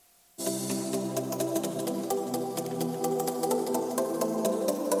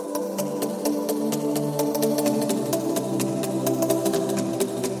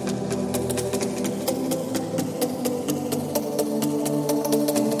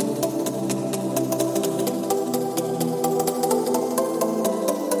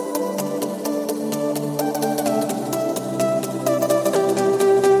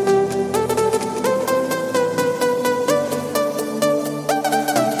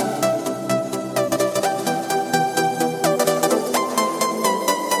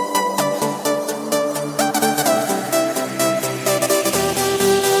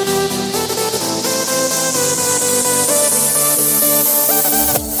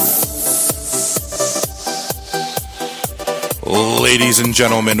Ladies and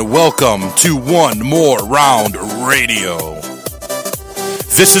gentlemen, welcome to One More Round Radio.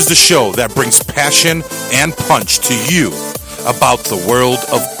 This is the show that brings passion and punch to you about the world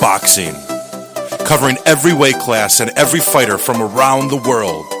of boxing. Covering every weight class and every fighter from around the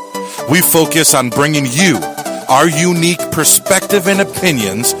world, we focus on bringing you our unique perspective and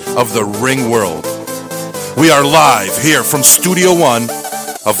opinions of the ring world. We are live here from Studio One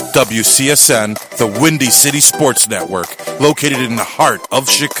of WCSN, the Windy City Sports Network, located in the heart of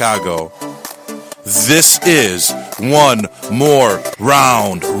Chicago. This is One More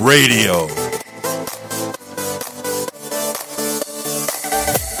Round Radio.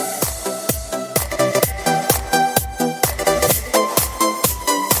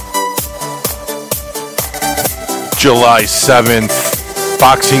 July 7th,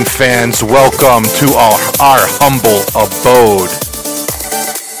 boxing fans, welcome to our humble abode.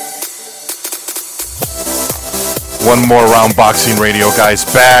 One More Round Boxing Radio, guys,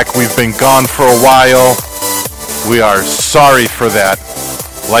 back. We've been gone for a while. We are sorry for that.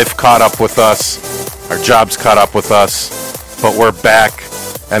 Life caught up with us. Our jobs caught up with us. But we're back,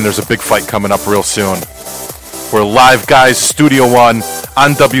 and there's a big fight coming up real soon. We're live, guys, Studio One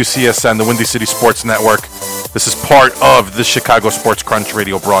on WCSN, the Windy City Sports Network. This is part of the Chicago Sports Crunch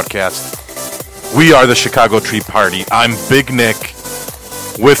radio broadcast. We are the Chicago Tree Party. I'm Big Nick.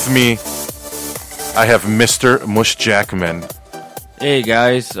 With me, I have Mr. Mush Jackman. Hey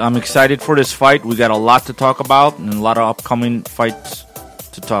guys, I'm excited for this fight. We got a lot to talk about and a lot of upcoming fights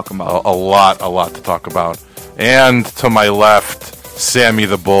to talk about. A lot to talk about. And to my left, Sammy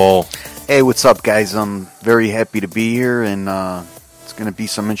the Bull. Hey, what's up, guys? I'm very happy to be here, and it's going to be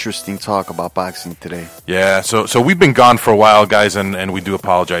some interesting talk about boxing today. Yeah, so we've been gone for a while, guys, and we do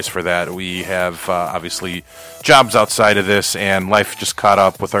apologize for that. We have, obviously, jobs outside of this, and life just caught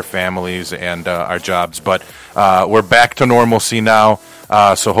up with our families and our jobs. But we're back to normalcy now,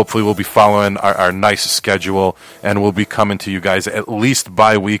 so hopefully we'll be following our nice schedule, and we'll be coming to you guys at least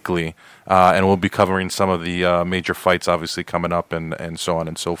bi-weekly. And we'll be covering some of the major fights, obviously, coming up and so on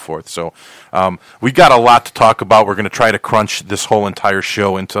and so forth. So we got a lot to talk about. We're going to try to crunch this whole entire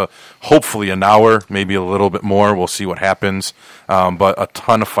show into hopefully an hour, maybe a little bit more. We'll see what happens. But a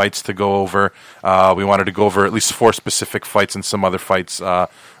ton of fights to go over. We wanted to go over at least 4 specific fights and some other fights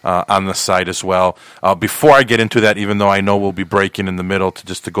on the side as well. Before I get into that, even though I know we'll be breaking in the middle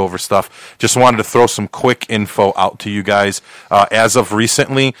to go over stuff, just wanted to throw some quick info out to you guys. As of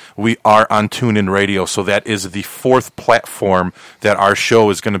recently, we are on TuneIn Radio, so that is the 4th platform that our show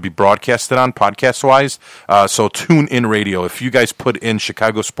is going to be broadcasted on, podcast-wise. So TuneIn Radio. If you guys put in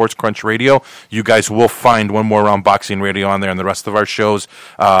Chicago Sports Crunch Radio, you guys will find One More Round Boxing Radio on there and the rest of our shows.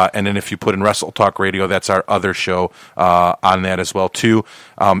 And then if you put in Wrestle Talk Radio, that's our other show on that as well, too.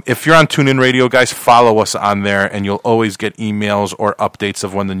 If you're on TuneIn Radio, guys, follow us on there, and you'll always get emails or updates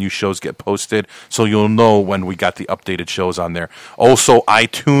of when the new shows get posted, so you'll know when we got the updated shows on there. Also,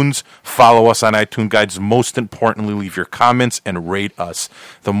 iTunes, follow us on iTunes, guys. Most importantly, leave your comments and rate us.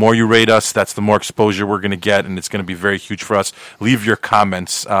 The more you rate us, that's the more exposure we're going to get, and it's going to be very huge for us. Leave your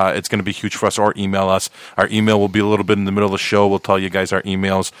comments. It's going to be huge for us, or email us. Our email will be a little bit in the middle of the show. We'll tell you guys our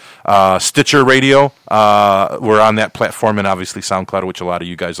emails. Stitcher Radio, we're on that platform, and obviously SoundCloud, which a lot of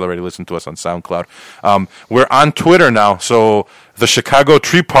you guys already listen to us on SoundCloud. We're on Twitter now, so the Chicago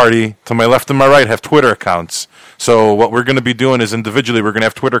Tree Party, to my left and my right, have Twitter accounts. So what we're going to be doing is individually, we're going to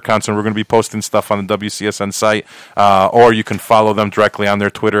have Twitter accounts, and we're going to be posting stuff on the WCSN site, or you can follow them directly on their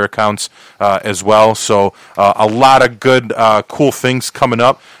Twitter accounts as well. So a lot of good, cool things coming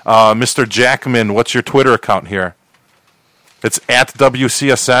up. Mr. Jackman, what's your Twitter account here? It's at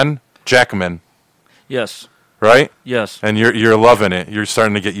WCSN Jackman. Yes. Right? Yes. And you're loving it. You're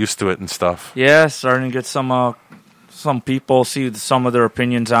starting to get used to it and stuff. Yeah, starting to get some people, see some of their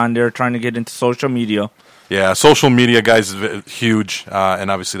opinions on there, trying to get into social media. Yeah, social media, guys, is huge,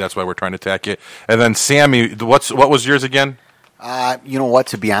 and obviously that's why we're trying to attack it. And then, Sammy, what was yours again? You know what?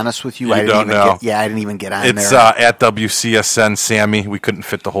 To be honest with you, I didn't even get on there. It's at WCSN Sammy. We couldn't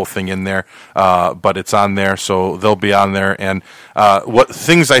fit the whole thing in there, but it's on there, so they'll be on there. And what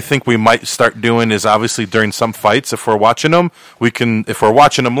things I think we might start doing is obviously during some fights, if we're watching them, if we're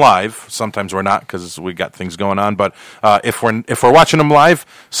watching them live, sometimes we're not because we got things going on. But if we're watching them live,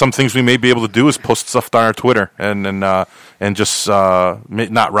 some things we may be able to do is post stuff on our Twitter and just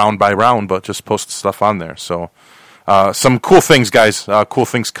not round by round, but just post stuff on there. So. Some cool things, guys. Cool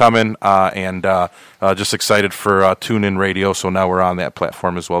things coming, and just excited for TuneIn Radio. So now we're on that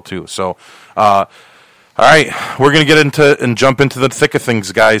platform as well, too. So, all right, we're going to get into and jump into the thick of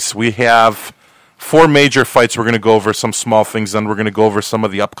things, guys. We have 4 major fights. We're going to go over some small things, then we're going to go over some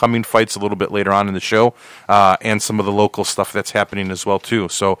of the upcoming fights a little bit later on in the show, and some of the local stuff that's happening as well too.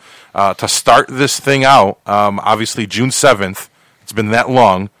 So to start this thing out, obviously June 7th, it's been that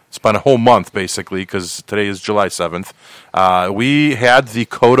long. It's been a whole month, basically, because today is July 7th. We had the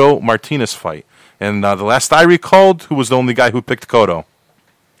Cotto Martinez fight. And the last I recalled, who was the only guy who picked Cotto?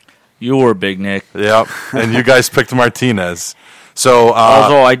 You were Big Nick. Yep, and you guys picked Martinez. So,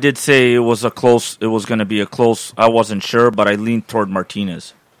 although I did say it was going to be a close, I wasn't sure, but I leaned toward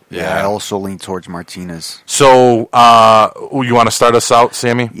Martinez. Yeah, I also lean towards Martinez. So, you want to start us out,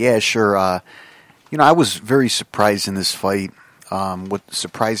 Sammy? Yeah, sure. I was very surprised in this fight. What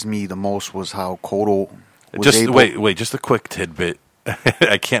surprised me the most was how Cotto was able... Wait, just a quick tidbit.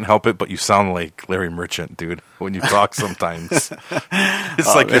 I can't help it, but you sound like Larry Merchant, dude, when you talk sometimes.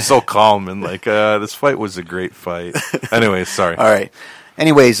 It's like you're so calm and like, this fight was a great fight. Anyways, sorry. All right.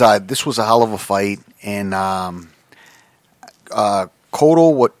 Anyways, this was a hell of a fight. And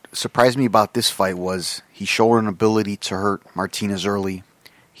Cotto, what surprised me about this fight was he showed an ability to hurt Martinez early.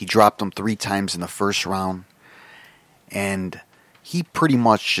 He dropped him 3 times in the first round. And he pretty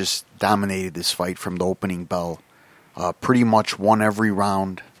much just dominated this fight from the opening bell. Pretty much won every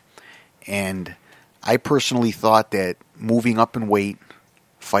round. And I personally thought that moving up in weight,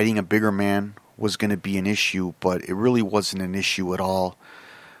 fighting a bigger man was going to be an issue, but it really wasn't an issue at all.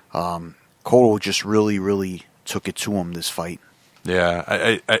 Cotto just really, really took it to him this fight.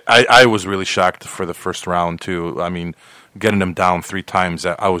 Yeah, I was really shocked for the first round, too. I mean, getting him down 3 times,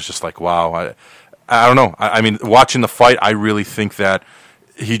 I was just like, wow. I don't know. I mean, watching the fight, I really think that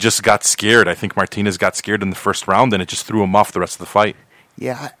he just got scared. I think Martinez got scared in the first round, and it just threw him off the rest of the fight.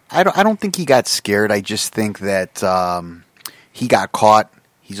 Yeah, I don't think he got scared. I just think that he got caught.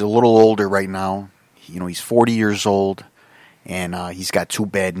 He's a little older right now. He's 40 years old, and he's got 2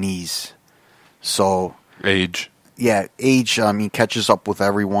 bad knees. So age. Yeah, age. Catches up with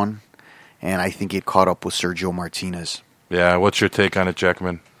everyone, and I think it caught up with Sergio Martinez. Yeah, what's your take on it,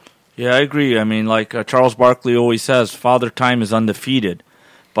 Jackman? Yeah, I agree. I mean, like Charles Barkley always says, Father Time is undefeated.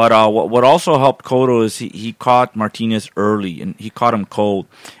 But what also helped Cotto is he caught Martinez early, and he caught him cold.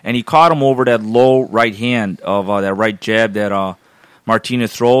 And he caught him over that low right hand of that right jab that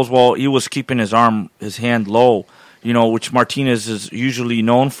Martinez throws. Well, he was keeping his hand low, which Martinez is usually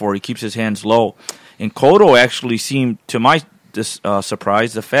known for. He keeps his hands low. And Cotto actually seemed, to my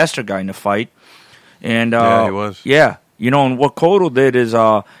surprise, the faster guy in the fight. And yeah, he was. Yeah. And what Cotto did is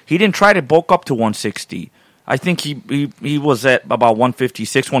he didn't try to bulk up to 160. I think he was at about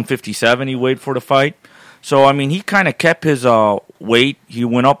 156, 157 he weighed for the fight. So, I mean, he kind of kept his weight. He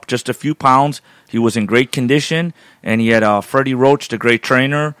went up just a few pounds. He was in great condition. And he had Freddie Roach, the great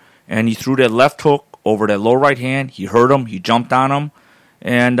trainer. And he threw that left hook over that low right hand. He hurt him. He jumped on him.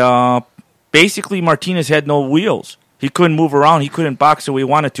 And basically, Martinez had no wheels. He couldn't move around. He couldn't box the way he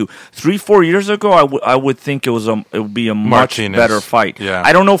wanted to. 3-4 years ago, I would think it would be a much better fight. Yeah.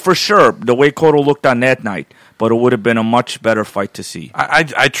 I don't know for sure the way Cotto looked on that night, but it would have been a much better fight to see.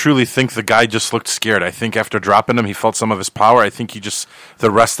 I truly think the guy just looked scared. I think after dropping him, he felt some of his power. I think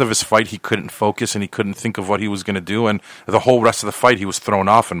the rest of his fight, he couldn't focus and he couldn't think of what he was going to do. And the whole rest of the fight, he was thrown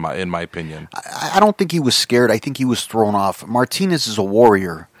off, in my opinion. I don't think he was scared. I think he was thrown off. Martinez is a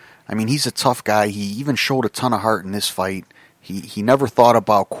warrior. I mean, he's a tough guy. He even showed a ton of heart in this fight. He never thought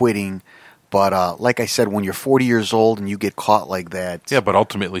about quitting. But like I said, when you're 40 years old and you get caught like that... Yeah, but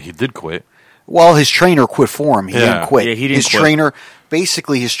ultimately he did quit. Well, his trainer quit for him. He didn't quit. Yeah, he didn't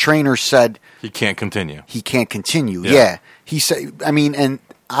quit. His trainer said... He can't continue. He can't continue, yeah. He said, and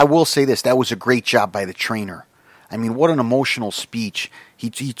I will say this, that was a great job by the trainer. I mean, what an emotional speech. He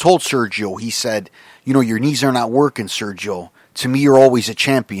told Sergio, he said, your knees are not working, Sergio. To me, you're always a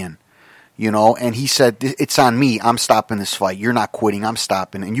champion. And he said, it's on me. I'm stopping this fight. You're not quitting. I'm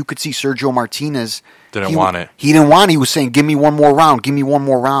stopping. And you could see Sergio Martinez. Didn't want it. He didn't want it. He was saying, give me one more round. Give me one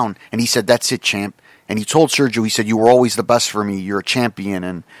more round. And he said, that's it, champ. And he told Sergio, he said, you were always the best for me. You're a champion.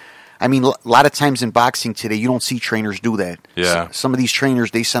 And, I mean, a lot of times in boxing today, you don't see trainers do that. Yeah. Some of these trainers,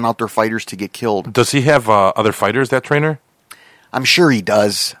 they send out their fighters to get killed. Does he have other fighters, that trainer? I'm sure he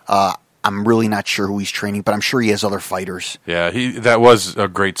does. I'm really not sure who he's training, but I'm sure he has other fighters. Yeah, that was a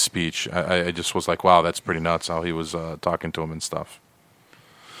great speech. I just was like, wow, that's pretty nuts how he was talking to him and stuff.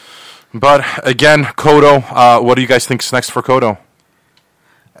 But, again, Cotto, what do you guys think's next for Cotto?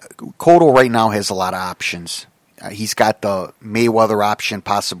 Cotto right now has a lot of options. He's got the Mayweather option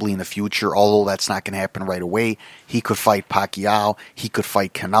possibly in the future, although that's not going to happen right away. He could fight Pacquiao. He could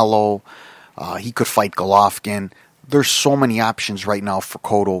fight Canelo. He could fight Golovkin. There's so many options right now for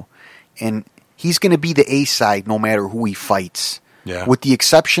Cotto. And he's going to be the A side no matter who he fights. Yeah. With the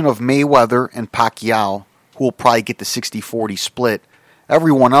exception of Mayweather and Pacquiao, who will probably get the 60-40 split,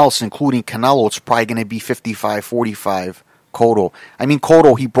 everyone else, including Canelo, it's probably going to be 55-45 Cotto. I mean,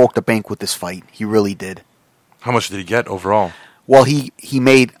 Cotto, he broke the bank with this fight. He really did. How much did he get overall? Well, he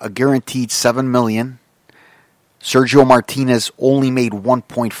made a guaranteed $7 million. Sergio Martinez only made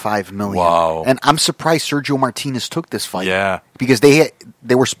 $1.5 million. Wow. And I'm surprised Sergio Martinez took this fight. Yeah. Because they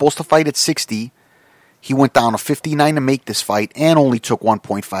were supposed to fight at 60. He went down to 59 to make this fight and only took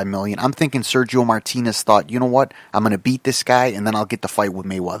 $1.5 million. I'm thinking Sergio Martinez thought, you know what? I'm going to beat this guy and then I'll get the fight with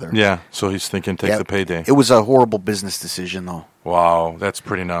Mayweather. Yeah, so he's thinking take the payday. It was a horrible business decision, though. Wow, that's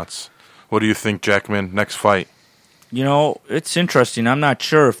pretty nuts. What do you think, Jackman? Next fight? You know, it's interesting. I'm not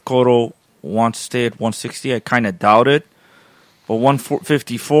sure if Cotto wants to stay at 160. I kind of doubt it. But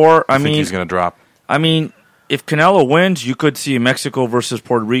 154, I think he's going to drop. I mean, if Canelo wins, you could see a Mexico versus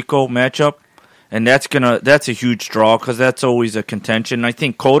Puerto Rico matchup. And that's a huge draw because that's always a contention. I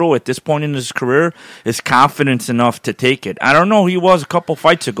think Cotto at this point in his career is confident enough to take it. I don't know who he was a couple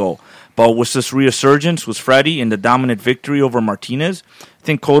fights ago, but with this resurgence with Freddie and the dominant victory over Martinez, I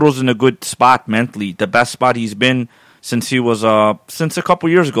think Cotto's in a good spot mentally. The best spot he's been since he was since a couple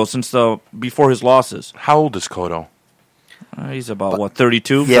years ago, before his losses. How old is Cotto? He's about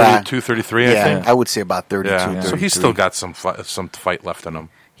 32? Yeah. 32, 33, I Yeah, think. I would say about 32, Yeah. 33. So he's still got some fight left in him.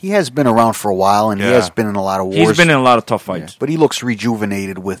 He has been around for a while, and he Yeah. has been in a lot of wars. He's been in a lot of tough fights. But he looks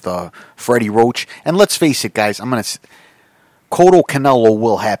rejuvenated with Freddie Roach. And let's face it, guys, Cotto Canelo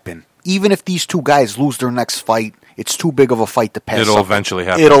will happen. Even if these two guys lose their next fight, it's too big of a fight to pass It'll up. eventually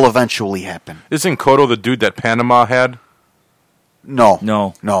happen. It'll eventually happen. Isn't Cotto the dude that Panama had? No.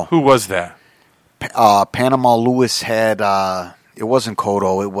 No. Who was that? Panama Lewis had, it wasn't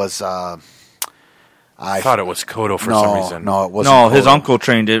Cotto, it was, I thought it was Cotto for some reason. No, it wasn't No, his Cotto. uncle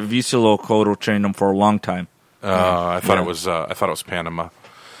trained it. Vicilo Cotto trained him for a long time. I thought it was Panama.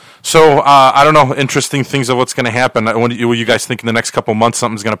 So I don't know. Interesting things of what's going to happen. What you guys think in the next couple months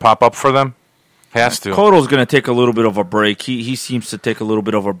something's going to pop up for them? Has to. Cotto's going to take a little bit of a break. He seems to take a little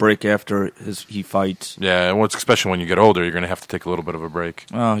bit of a break after he fights. Yeah, and especially when you get older, you're going to have to take a little bit of a break.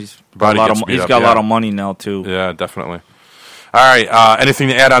 Oh, he's Body got gets beat up, a yeah. lot of money now too. Yeah, definitely. All right. Anything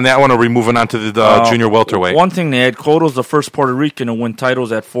to add on that one, or are we moving on to the junior welterweight? One thing to add: Cotto's the first Puerto Rican to win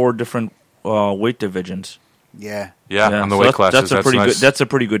titles at 4 different weight divisions. Yeah. Yeah, on the so weight classes. That's a pretty nice. good. That's a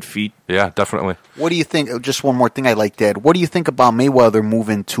pretty good feat. Yeah, definitely. What do you think? Just one more thing I'd like to add. What do you think about Mayweather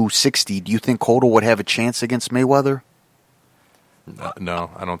moving to 60? Do you think Cotto would have a chance against Mayweather?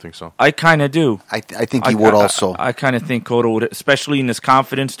 No, I don't think so. I kind of do. I think he would also. I kind of think Cotto would, especially in his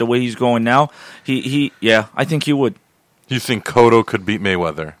confidence, the way he's going now. I think he would. You think Cotto could beat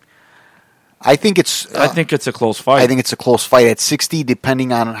Mayweather? I think it's. I think it's a close fight. I think it's a close fight at 60,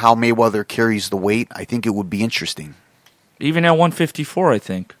 depending on how Mayweather carries the weight. I think it would be interesting. Even at 154, I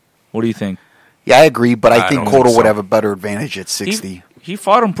think. What do you think? Yeah, I agree, but I think don't think Cotto would so. have a better advantage at 60. He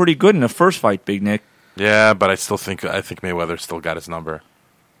fought him pretty good in the first fight, Big Nick. Yeah, but I think Mayweather still got his number.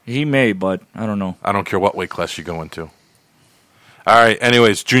 He may, but I don't know. I don't care what weight class you go into. All right.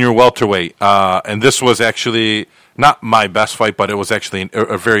 Anyways, junior welterweight, and this was actually not my best fight, but it was actually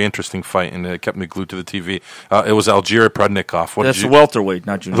a very interesting fight, and it kept me glued to the TV. It was Algier Prodnikov. That's the welterweight,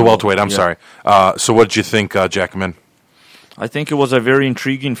 not junior. The welterweight. I'm Yeah. sorry. So, what did you think, Jackman? I think it was a very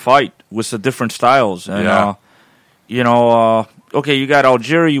intriguing fight with the different styles, and Yeah. okay, you got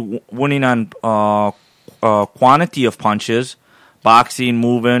Algieri winning on quantity of punches, boxing,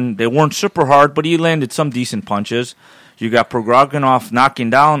 moving. They weren't super hard, but he landed some decent punches. You got Progoginov knocking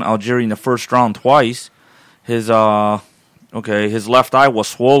down Algieri in the first round twice. His left eye was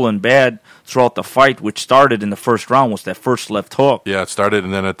swollen bad throughout the fight, which started in the first round was that first left hook. Yeah, it started,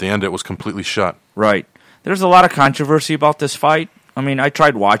 and then at the end, it was completely shut. Right. There's a lot of controversy about this fight. I mean, I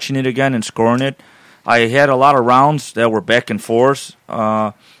tried watching it again and scoring it. I had a lot of rounds that were back and forth.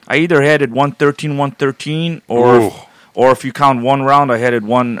 I either had it 113, or if you count one round, I had it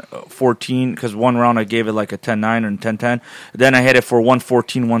 114, because one round I gave it like a 10-9 or 10-10. Then I had it for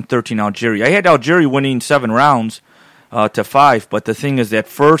 114, 113 Algieri. I had Algieri winning 7 rounds to 5, but the thing is that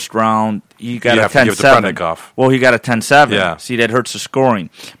first round, he got You a have to give it to 10-7. Prodnikov. Well, he got a 10-7. Yeah. See, that hurts the scoring.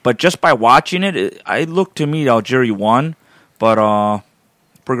 But just by watching it, I looked to me Algieri won, but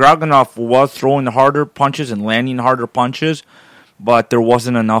Progoginov was throwing the harder punches and landing harder punches, but there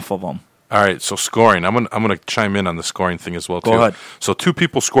wasn't enough of them. All right, so scoring. I'm gonna chime in on the scoring thing as well, too. Go ahead. So 2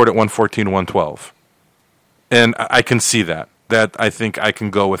 people scored at 114, 112. And I can see that. That I think I can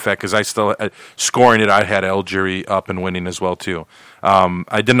go with that because I still, scoring it, I had Algieri up and winning as well, too.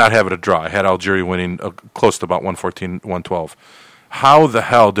 I did not have it a draw. I had Algieri winning close to about 114, 112. How the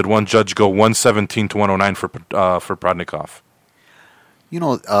hell did one judge go 117 to 109 for Prodnikov?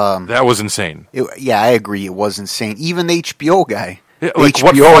 That was insane. I agree. It was insane. Even the HBO guy. Yeah, like,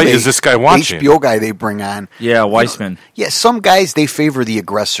 what fight is this guy watching? The HBO guy they bring on. Yeah, Weissman. Some guys, they favor the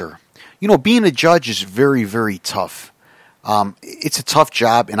aggressor. Being a judge is very, very tough. It's a tough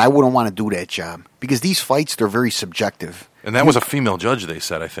job, and I wouldn't want to do that job. Because these fights, they're very subjective. And that was a female judge, they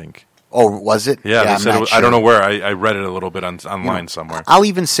said, I think. Oh, was it? Yeah, they said sure. I don't know where. I read it a little bit online somewhere. I'll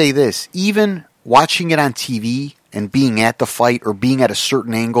even say this. Even watching it on TV and being at the fight or being at a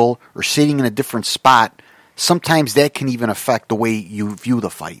certain angle or sitting in a different spot, sometimes that can even affect the way you view the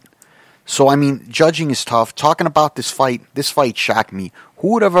fight. So, I mean, judging is tough. Talking about this fight shocked me.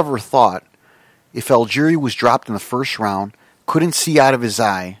 Who would have ever thought if Algieri was dropped in the first round, couldn't see out of his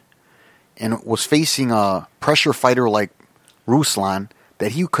eye, and was facing a pressure fighter like Ruslan,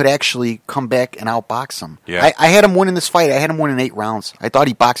 that he could actually come back and outbox him. Yeah. I had him win in this fight. I had him win in 8 rounds. I thought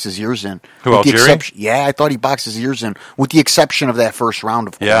he boxed his ears in. Who, Algieri? Yeah, I thought he boxed his ears in, with the exception of that first round,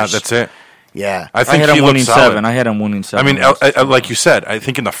 of course. Yeah, that's it. Yeah. I think had he him winning looked solid. 7. I had him winning 7. I mean, like you said, I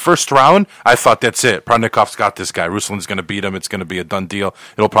think in the first round, I thought that's it. Prodnikov's got this guy. Ruslan's going to beat him. It's going to be a done deal.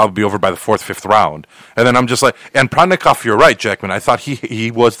 It'll probably be over by the 4th, 5th round. And then I'm just like, and Prodnikov, you're right, Jackman. I thought he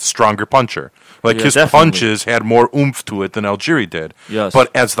was the stronger puncher. Like, Yeah, his definitely. punches had more oomph to it than Algieri did. Yes.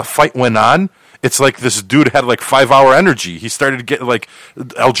 But as the fight went on, it's like this dude had like 5-hour energy. He started to get like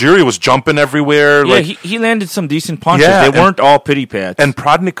Algieri was jumping everywhere. Yeah, like, he landed some decent punches. Yeah, they weren't all pity pats. and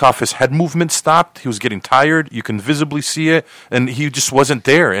Prodnikov, his head movement stopped. He was getting tired. You can visibly see it. And he just wasn't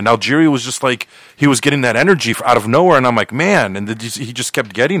there. And Algieri was just like, he was getting that energy out of nowhere. And I'm like, man. And he just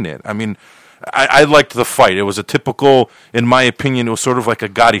kept getting it. I mean, I liked the fight. It was a typical, in my opinion, it was sort of like a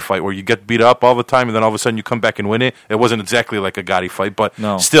Gotti fight where you get beat up all the time and then all of a sudden you come back and win it. It wasn't exactly like a Gotti fight, but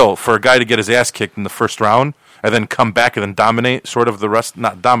No. still, for a guy to get his ass kicked in the first round and then come back and then dominate sort of the rest,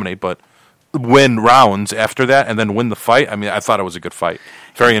 not dominate, but win rounds after that and then win the fight, I mean, I thought it was a good fight.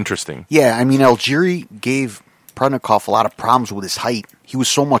 Very interesting. Yeah, I mean, Algieri gave Prodnikov a lot of problems with his height. He was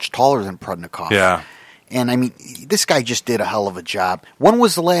so much taller than Prodnikov. Yeah. And, I mean, this guy just did a hell of a job. When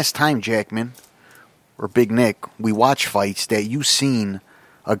was the last time, Jackman, or Big Nick, we watch fights that you seen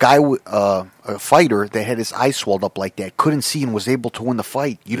a guy, a fighter that had his eyes swelled up like that, couldn't see and was able to win the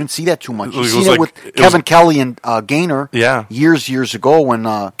fight? You didn't see that too much. You seen it with Kevin Kelly and Gainer years ago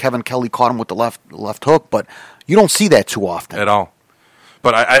when Kevin Kelly caught him with the left hook, but you don't see that too often. At all.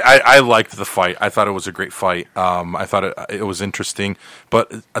 But I liked the fight. I thought it was a great fight. I thought it was interesting.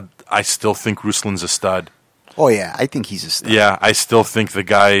 But I still think Ruslan's a stud. Oh, yeah. I think he's a stud. Yeah, I still think the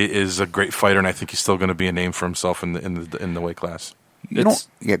guy is a great fighter, and I think he's still going to be a name for himself in the weight class. Go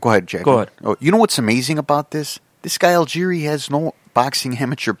ahead, Jack. Go ahead. Oh, you know what's amazing about this? This guy, Algieri, has no boxing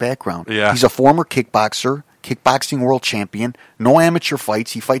amateur background. Yeah. He's a former kickboxer, kickboxing world champion, no amateur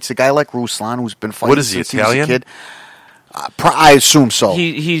fights. He fights a guy like Ruslan, who's been fighting What is he, since he was Italian? a kid. I assume so.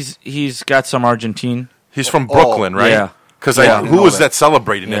 He's got some Argentine. He's from Brooklyn, right? Yeah. Because Yeah, who I was know that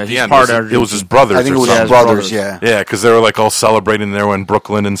celebrating at the he's end? part It was his brothers. I think it or was something. his brothers, yeah. Yeah, because they were like all celebrating there in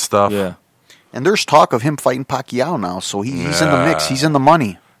Brooklyn and stuff. Yeah. And there's talk of him fighting Pacquiao now, so he's in the mix. He's in the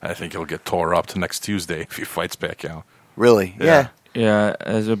money. I think he'll get tore up to next Tuesday if he fights Pacquiao. Really? Yeah. Yeah,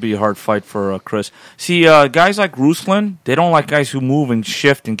 it would be a hard fight for Chris. See, guys like Ruslan, they don't like guys who move and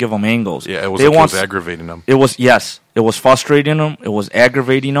shift and give them angles. Yeah, it was, they like it was aggravating him. It was frustrating them. It was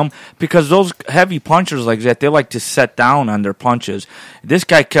aggravating them because those heavy punchers like that, they like to set down on their punches. This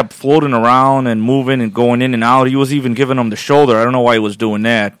guy kept floating around and moving and going in and out. He was even giving him the shoulder. I don't know why he was doing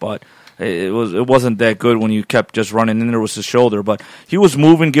that, but it wasn't that good when you kept just running in there with his shoulder. But he was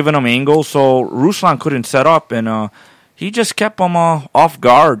moving, giving him angles, so Ruslan couldn't set up and. He just kept him off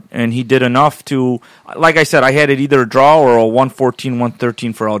guard, and he did enough to, like I said, I had it either a draw or a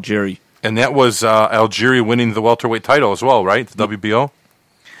 114-113 for Algieri. And that was Algieri winning the welterweight title as well, right? The WBO?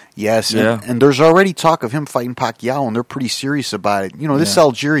 Yes, Yeah. and there's already talk of him fighting Pacquiao, and they're pretty serious about it. You know, this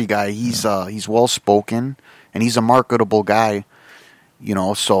Algieri guy, he's well-spoken, and he's a marketable guy, you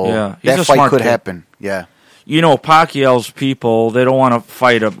know, so he's that a fight smart could kid. happen. Yeah. You know, Pacquiao's people, they don't want to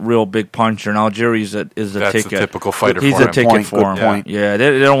fight a real big puncher, and Algieri's is the That's ticket. the typical fighter He's for a him. ticket Point, for good him. point. Yeah,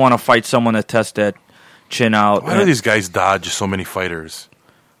 they don't want to fight someone that tests that chin out. Why do these guys dodge so many fighters?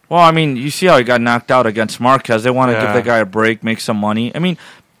 Well, I mean, you see how he got knocked out against Marquez. They want to give Yeah. the guy a break, make some money. I mean,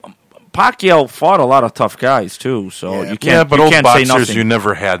 Pacquiao fought a lot of tough guys, too, so you can't, but you old can't say boxers, nothing. you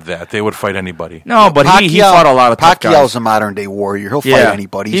never had that. They would fight anybody. No, but he fought a lot of tough Pacquiao's guys. a modern-day warrior. He'll fight Yeah,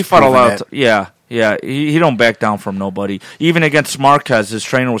 anybody. he He's fought a proven lot. that. Yeah. He don't back down from nobody. Even against Marquez, his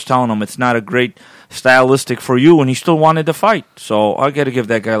trainer was telling him it's not a great stylistic for you, and he still wanted to fight. So I got to give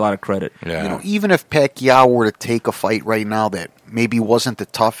that guy a lot of credit. Yeah. You know, even if Pacquiao were to take a fight right now that maybe wasn't the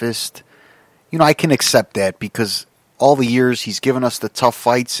toughest, you know, I can accept that because all the years. He's given us the tough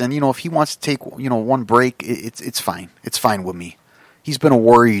fights, and if he wants to take one break, it's fine. It's fine with me. He's been a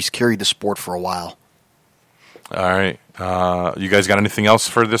warrior. He's carried the sport for a while. All right. You guys got anything else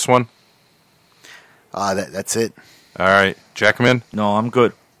for this one? That's it. All right. Jackman? No, I'm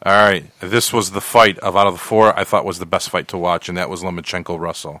good. All right. This was the fight out of the four I thought was the best fight to watch, and that was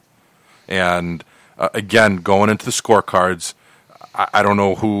Lomachenko-Russell. And, again, going into the scorecards, I don't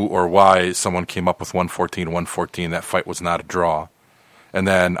know who or why someone came up with 114. That fight was not a draw. And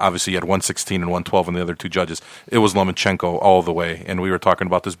then, obviously, you had 116 and 112 and the other two judges. It was Lomachenko all the way. And we were talking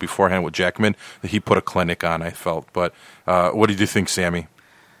about this beforehand with Jackman. He put a clinic on, I felt. But what did you think, Sammy?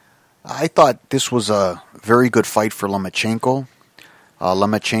 I thought this was a very good fight for Lomachenko.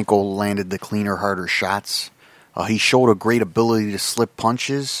 Lomachenko landed the cleaner, harder shots. He showed a great ability to slip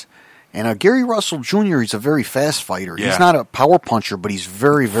punches. And Gary Russell Jr., he's a very fast fighter. Yeah. He's not a power puncher, but he's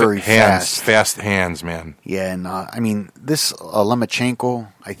very, very fast. Fast hands, man. Yeah, and this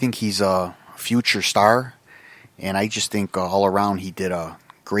Lomachenko, I think he's a future star. And I just think all around he did a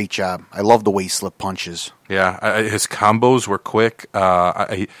great job. I love the way he slipped punches. Yeah, his combos were quick.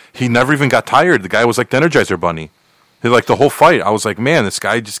 He never even got tired. The guy was like the Energizer Bunny. Like the whole fight, I was like, man, this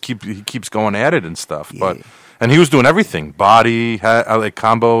guy just keeps going at it and stuff. Yeah. And he was doing everything, body, like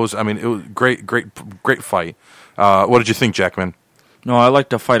combos. I mean, it was great fight. What did you think, Jackman? No, I liked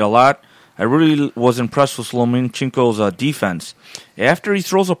the fight a lot. I really was impressed with Lomachenko's defense. After he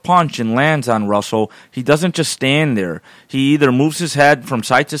throws a punch and lands on Russell, he doesn't just stand there. He either moves his head from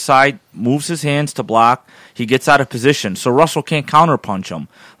side to side, moves his hands to block, he gets out of position, so Russell can't counterpunch him.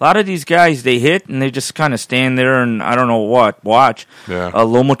 A lot of these guys, they hit and they just kind of stand there and I don't know what, watch. Yeah.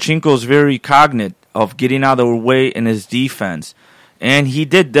 Lomachenko's very cognate of getting out of the way in his defense. And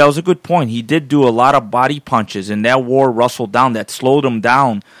that was a good point. He did do a lot of body punches, and that wore Russell down. That slowed him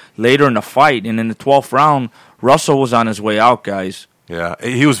down later in the fight. And in the 12th round, Russell was on his way out, guys. Yeah,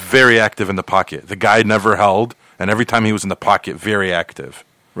 he was very active in the pocket. The guy never held, and every time he was in the pocket, very active.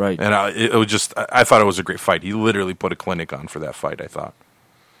 Right. And it was just, I thought it was a great fight. He literally put a clinic on for that fight, I thought.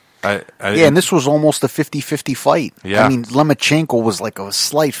 And this was almost a 50-50 fight. Yeah. I mean, Lomachenko was like a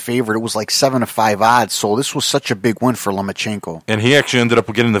slight favorite. It was like 7-5 odds, so this was such a big win for Lomachenko. And he actually ended up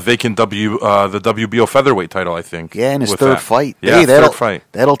getting the vacant the WBO featherweight title, I think. Yeah, in his third fight. Yeah, third fight.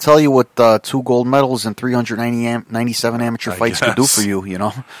 That'll tell you what 2 gold medals and 397 amateur fights could do for you,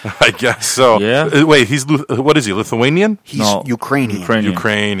 I guess so. Yeah. Wait, what is he, Lithuanian? He's Ukrainian.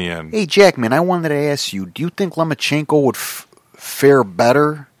 Ukrainian. Hey, Jackman, I wanted to ask you, do you think Lomachenko would fare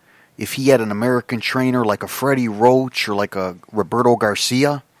better if he had an American trainer like a Freddie Roach or like a Roberto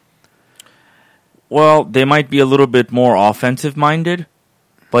Garcia? Well, they might be a little bit more offensive-minded,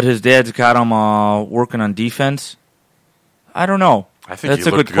 but his dad's got him working on defense. I don't know. I think that's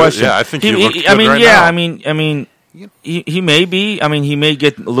a good question. Yeah, I think he looked good right now. He may be. I mean, he may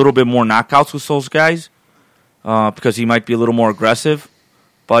get a little bit more knockouts with those guys because he might be a little more aggressive.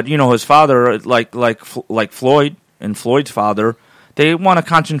 But his father, like Floyd and Floyd's father, they want to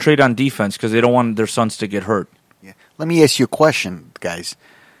concentrate on defense because they don't want their sons to get hurt. Yeah. Let me ask you a question, guys.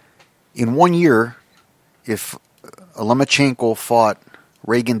 In 1 year, if Lomachenko fought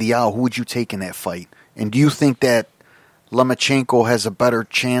Reagan Dial, who would you take in that fight? And do you think that Lomachenko has a better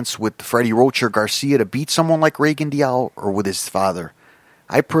chance with Freddie Roach or Garcia to beat someone like Reagan Dial or with his father?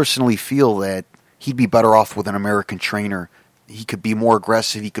 I personally feel that he'd be better off with an American trainer. He could be more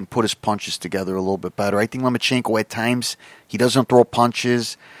aggressive. He can put his punches together a little bit better. I think Lomachenko at times, he doesn't throw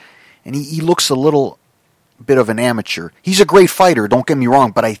punches, and he looks a little bit of an amateur. He's a great fighter, don't get me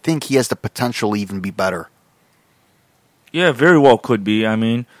wrong, but I think he has the potential to even be better. Yeah, very well could be. I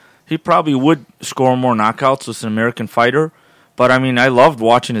mean, he probably would score more knockouts with an American fighter, but I mean, I loved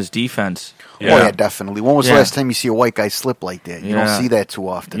watching his defense. Yeah. Oh, yeah, definitely. When was the last time you see a white guy slip like that? You don't see that too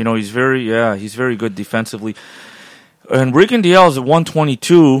often. He's very good defensively. And Reagan Dial is at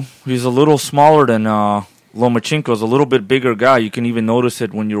 122. He's a little smaller than Lomachenko's, a little bit bigger guy. You can even notice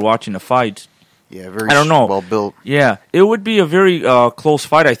it when you're watching the fights. Yeah, very well built. Yeah, it would be a very close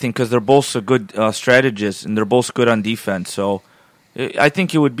fight, I think, because they're both good strategists and they're both good on defense. So I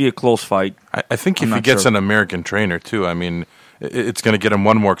think it would be a close fight. I think if he gets an American trainer, too, I mean, it's going to get him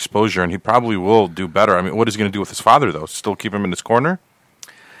one more exposure, and he probably will do better. I mean, what is he going to do with his father, though? Still keep him in his corner?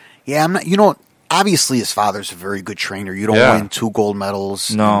 Yeah, I'm not. Obviously, his father's a very good trainer. You don't win 2 gold medals,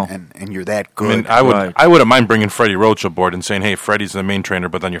 and you're that good. I mean, I wouldn't mind bringing Freddie Roach aboard and saying, "Hey, Freddie's the main trainer,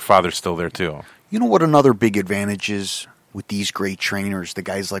 but then your father's still there too." You know what? Another big advantage is with these great trainers, the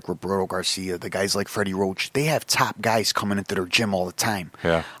guys like Roberto Garcia, the guys like Freddie Roach. They have top guys coming into their gym all the time.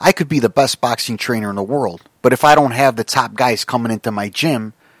 Yeah, I could be the best boxing trainer in the world, but if I don't have the top guys coming into my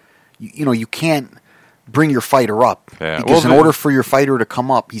gym, you can't bring your fighter up. Yeah. Because Well, in order for your fighter to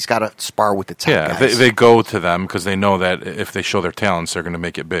come up, he's got to spar with the top Yeah, guys. they go to them because they know that if they show their talents, they're going to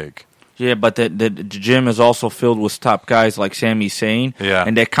make it big. Yeah, but the gym is also filled with top guys like Sami Zayn. Yeah.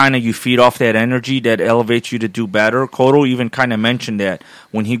 And that kind of, you feed off that energy that elevates you to do better. Cotto even kind of mentioned that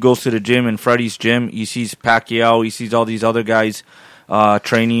when he goes to the gym, in Freddie's gym, he sees Pacquiao, he sees all these other guys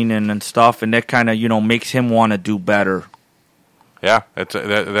training and stuff, and that kind of, makes him want to do better. Yeah,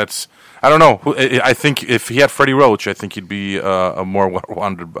 that's I don't know. I think if he had Freddie Roach, I think he'd be a more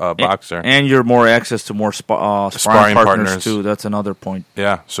well-rounded boxer. And you're more access to more sparring partners, too. That's another point.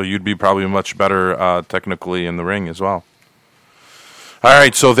 Yeah, so you'd be probably much better technically in the ring as well. All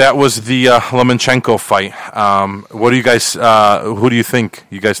right, so that was the Lomachenko fight. What do you guys? Who do you think?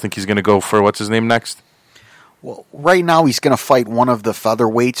 You guys think he's going to go for what's his name next? Well, right now he's going to fight one of the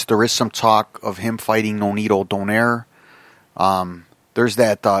featherweights. There is some talk of him fighting Nonito Donaire. There's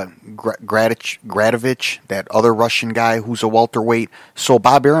that Gradovich, that other Russian guy who's a welterweight. So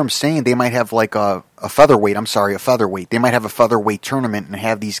Bob Arum's saying they might have like a featherweight. They might have a featherweight tournament and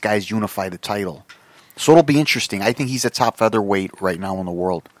have these guys unify the title. So it'll be interesting. I think he's a top featherweight right now in the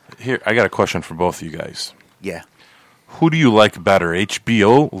world. Here, I got a question for both of you guys. Yeah. Who do you like better,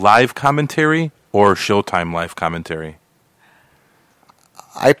 HBO live commentary or Showtime live commentary?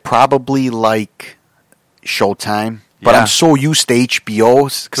 I probably like Showtime. But Yeah. I'm so used to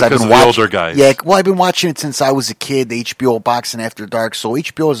HBO because I've been of watching the older guys. Yeah, well, I've been watching it since I was a kid. The HBO Boxing After Dark. So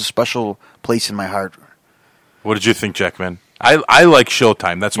HBO is a special place in my heart. What did you think, Jackman? I like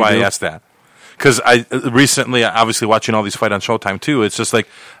Showtime. That's why I asked that. Because I recently, obviously, watching all these fights on Showtime too. It's just like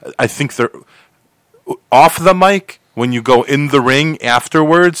I think they're off the mic when you go in the ring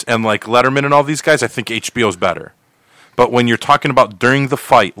afterwards, and like Letterman and all these guys. I think HBO's better. But when you're talking about during the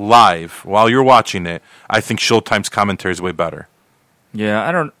fight, live, while you're watching it, I think Showtime's commentary is way better. Yeah,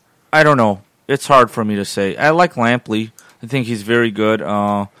 I don't know. It's hard for me to say. I like Lampley. I think he's very good.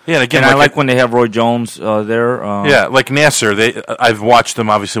 Yeah, and again, I like when they have Roy Jones there. Yeah, like Nasser. I've watched them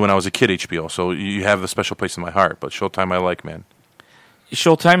obviously when I was a kid. HBO, so you have a special place in my heart. But Showtime, I like, man.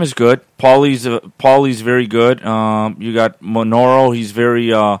 Showtime is good. Paulie's very good. You got Monoro. He's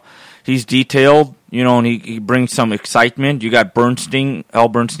very he's detailed. And he brings some excitement. You got Bernstein, Al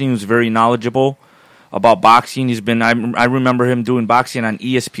Bernstein, who's very knowledgeable about boxing. He's been, I remember him doing boxing on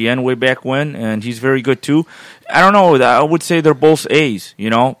ESPN way back when, and he's very good too. I don't know. I would say they're both A's.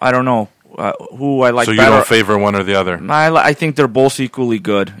 I don't know who I like So you better. don't favor one or the other? I think they're both equally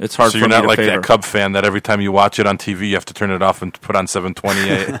good. It's hard So for me to you're not like favor. that Cub fan that every time you watch it on TV, you have to turn it off and put on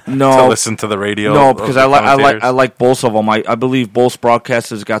 720 No. to listen to the radio. No, of because the commentators? I like both of them. I believe both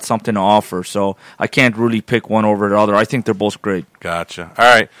broadcasters got something to offer, so I can't really pick one over the other. I think they're both great. Gotcha. All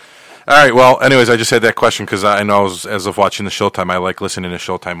right. Well, anyways, I just had that question because I know as of watching the Showtime, I like listening to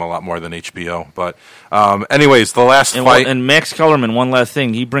Showtime a lot more than HBO. But anyways, the last fight. And Max Kellerman, one last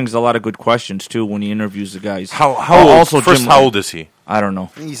thing, he brings a lot of good questions too when he interviews the guys. How old? Also, First, Jim how old is he? I don't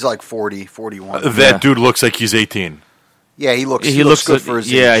know. He's like 40, 41. That Yeah. dude looks like he's 18. Yeah, he looks good for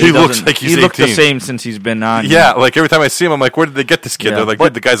his yeah, age. He looks doesn't- like he's he looked the 18. same since he's been on. Yeah, like every time I see him, I'm like, where did they get this kid? Yeah, They're like,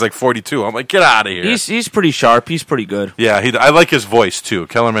 but- dude, the guy's like 42. I'm like, get out of here. He's pretty sharp. He's pretty good. Yeah, I like his voice too.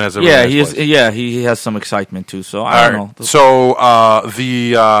 Kellerman has a really Yeah, nice he is. voice. Yeah, he has some excitement too. So I don't know. So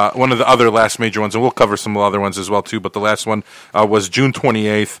the one of the other last major ones, and we'll cover some other ones as well too. But the last one was June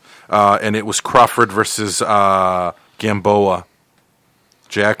 28th, and it was Crawford versus Gamboa.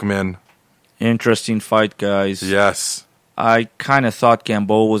 Jackman, Interesting fight, guys. yes, I kind of thought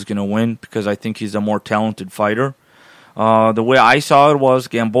Gamboa was going to win because I think he's a more talented fighter. The way I saw it was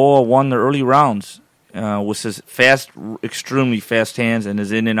Gamboa won the early rounds with his extremely fast hands and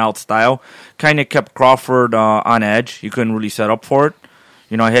his in and out style. Kind of kept Crawford on edge. He couldn't really set up for it.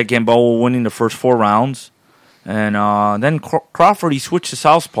 I had Gamboa winning the first 4 rounds. And then Crawford, he switched to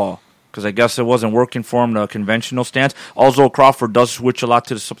southpaw because I guess it wasn't working for him, the conventional stance. Although Crawford does switch a lot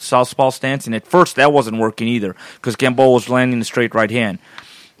to the southpaw stance, and at first that wasn't working either because Gamboa was landing the straight right hand.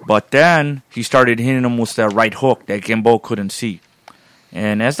 But then he started hitting him with that right hook that Gamboa couldn't see.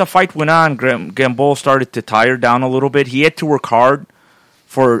 And as the fight went on, Gamboa started to tire down a little bit. He had to work hard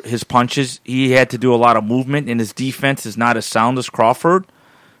for his punches. He had to do a lot of movement, and his defense is not as sound as Crawford.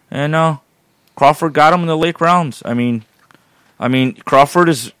 And Crawford got him in the late rounds. I mean, Crawford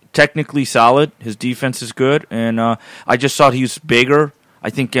is technically solid. His defense is good, and I just thought he was bigger. I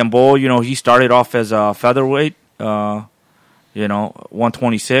think Gamboa, he started off as a featherweight,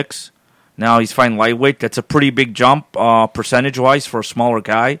 126. Now he's fighting lightweight. That's a pretty big jump percentage-wise for a smaller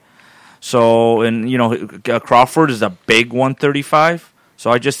guy. So, and Crawford is a big 135. So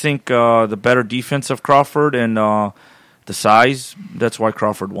I just think the better defense of Crawford and the size. That's why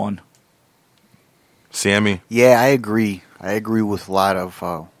Crawford won. Sammy? Yeah, I agree. I agree with a lot of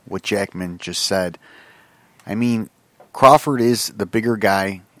what Jackman just said. I mean, Crawford is the bigger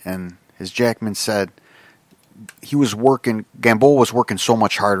guy, and as Jackman said, Gamboa was working so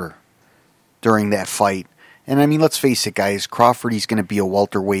much harder during that fight. And I mean, let's face it, guys, Crawford, he's going to be a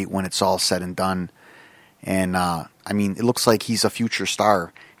welterweight when it's all said and done. And I mean, it looks like he's a future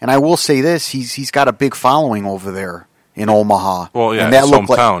star. And I will say this, he's got a big following over there in Omaha. Well, yeah, and that his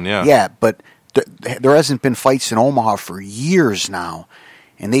hometown, yeah. Yeah, but there hasn't been fights in Omaha for years now.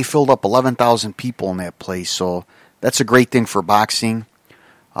 And they filled up 11,000 people in that place. So that's a great thing for boxing.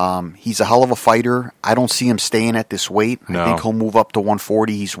 He's a hell of a fighter. I don't see him staying at this weight. No. I think he'll move up to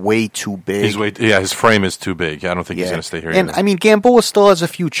 140. He's way too big. His frame is too big. I don't think he's going to stay here. And either. I mean, Gamboa still has a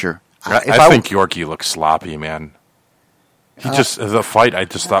future. I think Yorkie looks sloppy, man. The fight I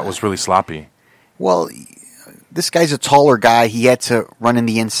just thought was really sloppy. Well, this guy's a taller guy. He had to run in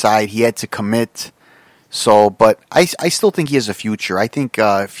the inside. He had to commit. So, but I still think he has a future. I think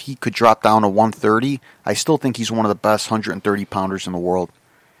if he could drop down to 130, I still think he's one of the best 130-pounders in the world.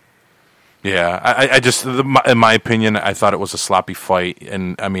 Yeah, I just, in my opinion, I thought it was a sloppy fight,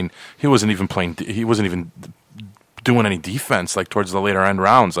 and I mean, he wasn't even doing any defense like towards the later end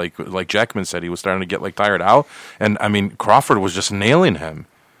rounds. Like Jackman said, he was starting to get like tired out, and I mean, Crawford was just nailing him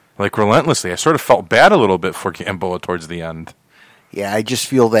like relentlessly. I sort of felt bad a little bit for Gamboa towards the end. Yeah, I just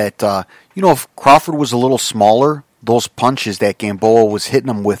feel that if Crawford was a little smaller, those punches that Gamboa was hitting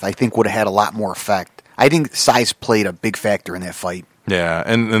him with, I think would have had a lot more effect. I think size played a big factor in that fight. Yeah,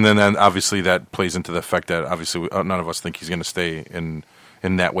 and then obviously that plays into the fact that obviously none of us think he's going to stay in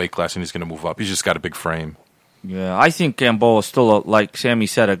that weight class and he's going to move up. He's just got a big frame. Yeah, I think Gamboa is still, like Sammy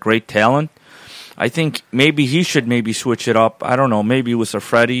said, a great talent. I think maybe he should switch it up. I don't know, maybe with a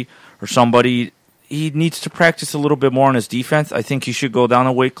Freddie or somebody. He needs to practice a little bit more on his defense. I think he should go down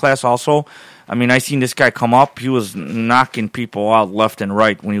a weight class also. I mean, I seen this guy come up. He was knocking people out left and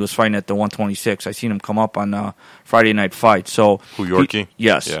right when he was fighting at the 126. I seen him come up on Friday Night Fight. So Yorkie?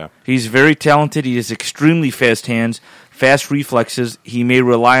 Yes. Yeah. He's very talented. He has extremely fast hands, fast reflexes. He may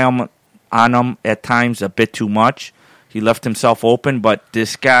rely on them at times a bit too much. He left himself open, but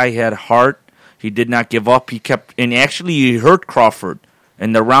this guy had heart. He did not give up. And actually he hurt Crawford.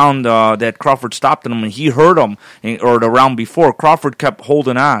 In the round that Crawford stopped him, and he hurt him, or the round before, Crawford kept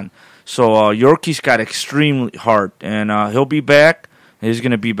holding on. So Yorkie's got extremely hard, and he'll be back. He's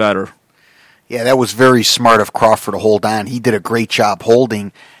going to be better. Yeah, that was very smart of Crawford to hold on. He did a great job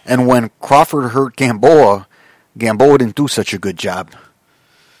holding. And when Crawford hurt Gamboa didn't do such a good job.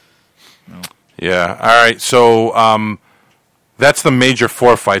 No. Yeah, all right. So that's the major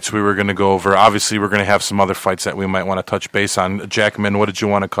 4 fights we were going to go over. Obviously, we're going to have some other fights that we might want to touch base on. Jackman, what did you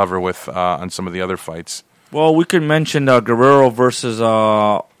want to cover with on some of the other fights? Well, we could mention Guerrero versus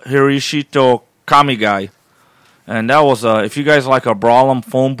Hiroshito Kamigai. And that was, if you guys like a Brawl'em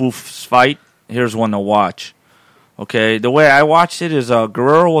phone booth fight, here's one to watch. Okay, the way I watched it is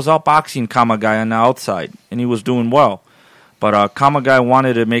Guerrero was outboxing Kamigai on the outside, and he was doing well. But Kamigai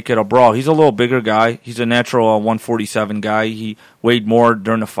wanted to make it a brawl. He's a little bigger guy. He's a natural 147 guy. He weighed more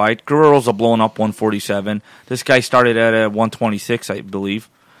during the fight. Guerrero's a blown up 147. This guy started at 126, I believe.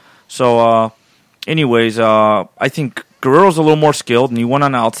 So, anyways, I think Guerrero's a little more skilled, and he went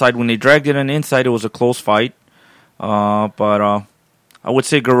on the outside. When they dragged it on the inside, it was a close fight. But I would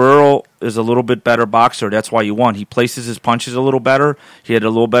say Guerrero is a little bit better boxer. That's why he won. He places his punches a little better. He had a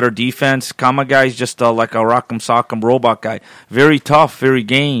little better defense. Kamigai is just like a rock'em sock'em robot guy. Very tough, very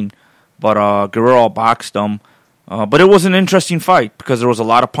game. But Guerrero boxed him. But it was an interesting fight because there was a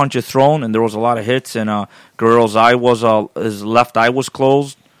lot of punches thrown and there was a lot of hits. And Guerrero's his left eye was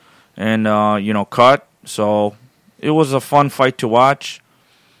closed and cut. So it was a fun fight to watch.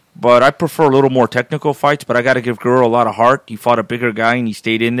 But I prefer a little more technical fights, but I got to give Guerrero a lot of heart. He fought a bigger guy, and he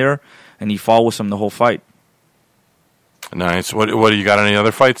stayed in there, and he fought with him the whole fight. Nice. What do you got? Any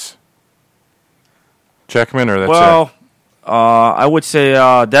other fights? Jackman, or that's it? I would say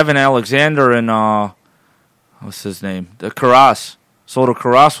Devin Alexander and, what's his name? The Carras. Soto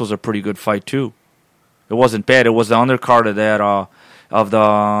Carras was a pretty good fight, too. It wasn't bad. It was the undercard of that, of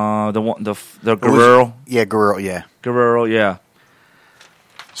the Guerrero. Guerrero, yeah. Guerrero, yeah.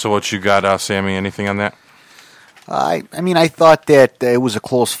 So what you got, Sammy? Anything on that? I mean, I thought that it was a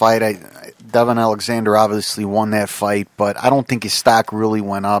close fight. Devin Alexander obviously won that fight, but I don't think his stock really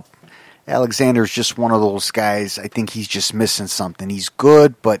went up. Alexander's just one of those guys. I think he's just missing something. He's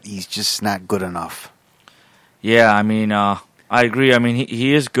good, but he's just not good enough. Yeah, I mean, I agree. I mean,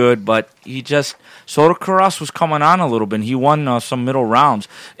 he is good, but Soto Carras was coming on a little bit. He won some middle rounds.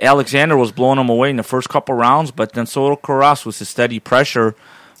 Alexander was blowing him away in the first couple rounds, but then Soto Carras with his steady pressure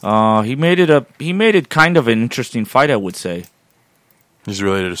He made it kind of an interesting fight, I would say. He's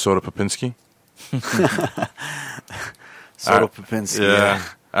related to Soda Popinski? Soda Popinski, yeah.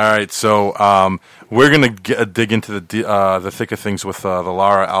 All right, so we're going to dig into the thick of things with the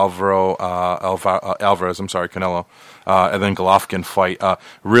Lara Alvarez, Canelo, and then Golovkin fight.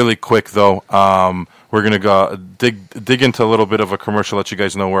 Really quick, though, we're going to go dig into a little bit of a commercial, let you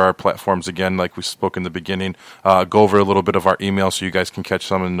guys know where our platforms, again, like we spoke in the beginning, go over a little bit of our email so you guys can catch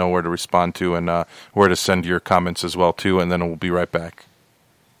some and know where to respond to and where to send your comments as well, too, and then we'll be right back.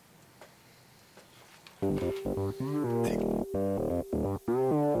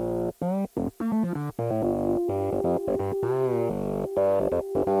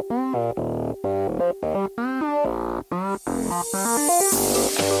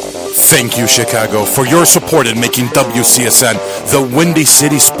 Thank you, Chicago, for your support in making WCSN the Windy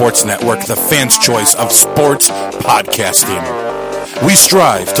City Sports Network the fans' choice of sports podcasting. We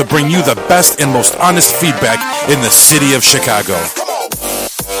strive to bring you the best and most honest feedback in the city of Chicago.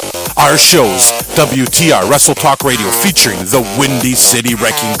 Our shows, WTR Wrestle Talk Radio featuring the Windy City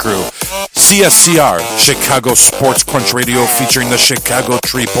Wrecking Crew, CSCR Chicago Sports Crunch Radio featuring the Chicago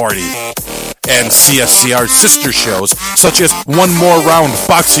Tree Party, and CSCR sister shows such as One More Round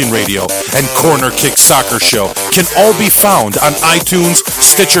Boxing Radio and Corner Kick Soccer Show can all be found on iTunes,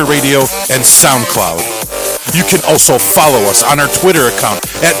 Stitcher Radio, and SoundCloud. You can also follow us on our Twitter account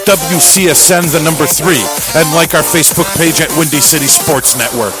at WCSN3 and like our Facebook page at Windy City Sports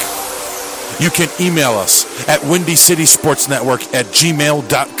Network. You can email us at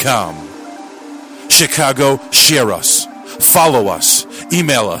windycitysportsnetwork@gmail.com. Chicago, share us, follow us,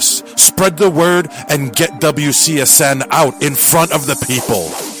 email us, spread the word, and get WCSN out in front of the people.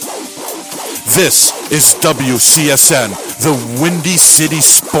 This is WCSN, the Windy City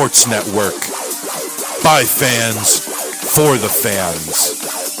Sports Network. By fans, for the fans.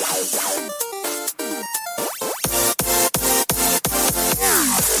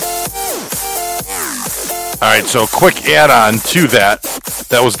 All right, so quick add-on to that.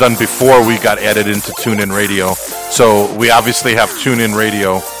 That was done before we got added into TuneIn Radio. So we obviously have TuneIn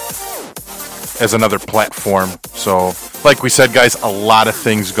Radio as another platform. So like we said, guys, a lot of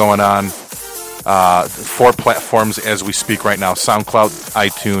things going on. 4 platforms as we speak right now. SoundCloud,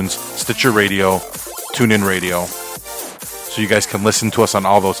 iTunes, Stitcher Radio, TuneIn Radio. So you guys can listen to us on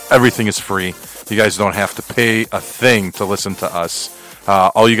all those. Everything is free. You guys don't have to pay a thing to listen to us.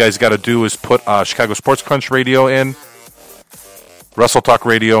 All you guys got to do is put Chicago Sports Crunch Radio in, Wrestle Talk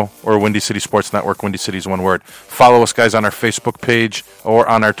Radio, or Windy City Sports Network. Windy City is one word. Follow us, guys, on our Facebook page or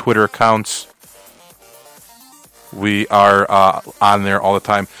on our Twitter accounts. We are on there all the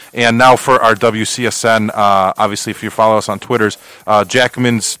time. And now for our WCSN, obviously, if you follow us on Twitters,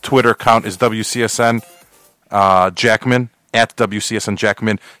 Jackman's Twitter account is WCSN Jackman, at WCSN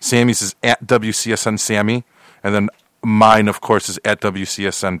Jackman. Sammy's is at WCSN Sammy. And then mine, of course, is at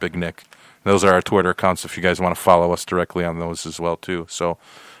WCSN Big Nick. Those are our Twitter accounts if you guys want to follow us directly on those as well, too. So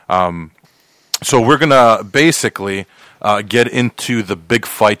we're going to basically get into the big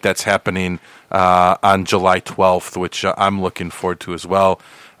fight that's happening on July 12th, which I'm looking forward to as well.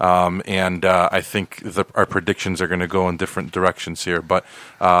 And I think our predictions are going to go in different directions here. But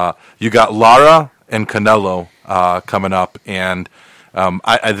you got Lara and Canelo coming up, and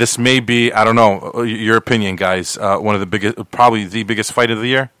this may be, I don't know, your opinion, guys, one of the biggest, probably the biggest fight of the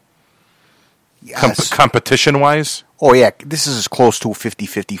year? Yes. Competition-wise? Oh, yeah. This is as close to a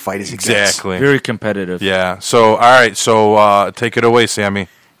 50-50 fight as it gets. Exactly. Very competitive. Yeah. So, all right. So, take it away, Sammy.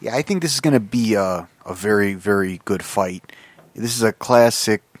 Yeah, I think this is going to be a very, very good fight. This is a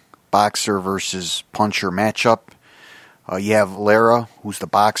classic boxer versus puncher matchup. You have Lara, who's the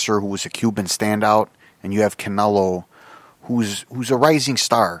boxer, who was a Cuban standout, and you have Canelo, who's a rising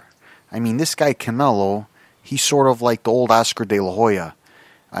star. I mean, this guy Canelo, he's sort of like the old Oscar de la Hoya.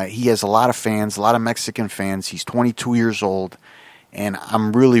 He has a lot of fans, a lot of Mexican fans. He's 22 years old, and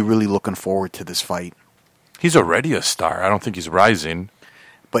I'm really, really looking forward to this fight. He's already a star. I don't think he's rising.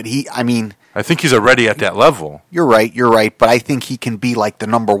 But I think he's already at that level. You're right. But I think he can be like the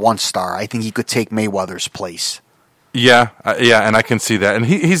number one star. I think he could take Mayweather's place. Yeah, and I can see that. And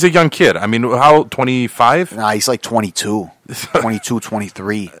he's a young kid. I mean, how, 25? Nah, he's like 22,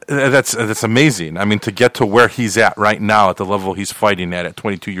 23. That's amazing. I mean, to get to where he's at right now at the level he's fighting at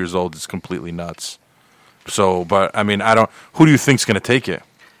 22 years old is completely nuts. So, but, I mean, who do you think's going to take it?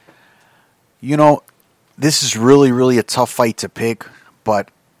 You know, this is really, really a tough fight to pick, but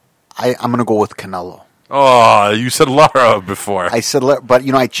I'm going to go with Canelo. Oh, you said Lara before. I said, but,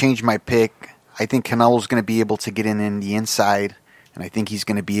 I changed my pick. I think Canelo's going to be able to get in the inside, and I think he's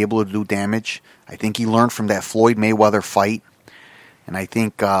going to be able to do damage. I think he learned from that Floyd Mayweather fight. and I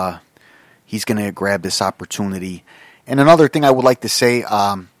think he's going to grab this opportunity. And another thing I would like to say,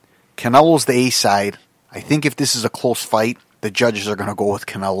 Canelo's the A side. I think if this is a close fight, the judges are going to go with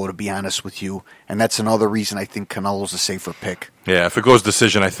Canelo, to be honest with you. And that's another reason I think Canelo's a safer pick. Yeah, if it goes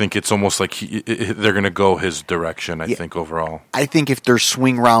decision, I think it's almost like they're going to go his direction, I think, overall. I think if there's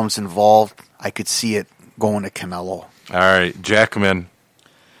swing rounds involved, I could see it going to Canelo. All right, Jackman.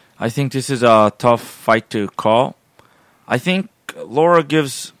 I think this is a tough fight to call. I think Lara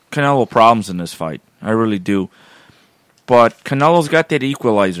gives Canelo problems in this fight. I really do. But Canelo's got that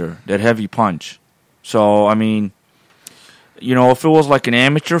equalizer, that heavy punch. So, I mean, if it was like an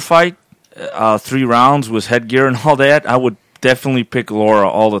amateur fight, 3 rounds with headgear and all that, I would definitely pick Lara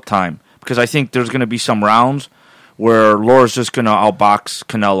all the time. Because I think there's going to be some rounds where Lara's just going to outbox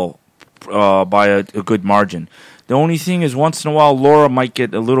Canelo by a good margin. The only thing is once in a while, Lara might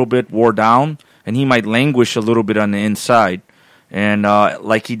get a little bit wore down, and he might languish a little bit on the inside. And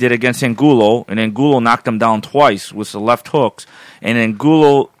like he did against Angulo, and Angulo knocked him down twice with the left hooks. And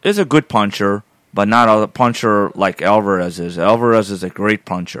Angulo is a good puncher, but not a puncher like Alvarez is. Alvarez is a great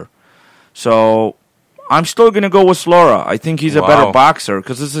puncher. So I'm still going to go with Lara. I think he's a better boxer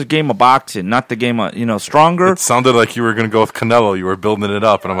because this is a game of boxing, not the game of, stronger. It sounded like you were going to go with Canelo. You were building it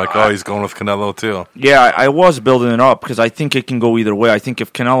up, and I'm like, he's going with Canelo too. Yeah, I was building it up because I think it can go either way. I think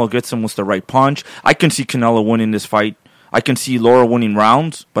if Canelo gets him with the right punch, I can see Canelo winning this fight. I can see Lara winning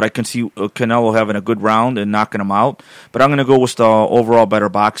rounds, but I can see Canelo having a good round and knocking him out. But I'm going to go with the overall better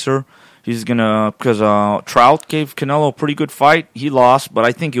boxer. He's going to, because Trout gave Canelo a pretty good fight. He lost, but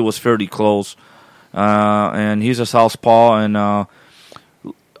I think it was fairly close. And he's a southpaw, and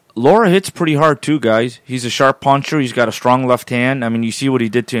Lara hits pretty hard too, guys. He's a sharp puncher. He's got a strong left hand. I mean, you see what he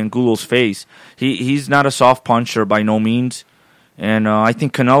did to Angulo's face. He's not a soft puncher by no means. And I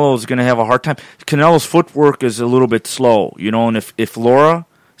think Canelo is going to have a hard time. Canelo's footwork is a little bit slow, and if Lara's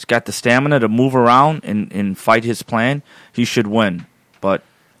got the stamina to move around and fight his plan, he should win. But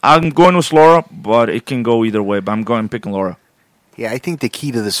I'm going with Lara, but it can go either way. But I'm picking Lara. Yeah, I think the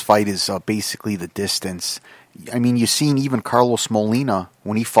key to this fight is basically the distance. I mean, you've seen even Carlos Molina,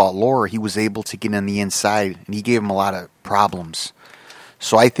 when he fought Lara, he was able to get on the inside, and he gave him a lot of problems.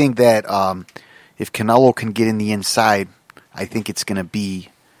 So I think that if Canelo can get in the inside, I think it's going to be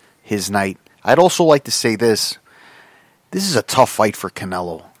his night. I'd also like to say this. This is a tough fight for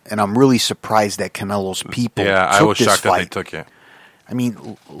Canelo, and I'm really surprised that Canelo's people took this fight. Yeah, I was shocked that they took it. I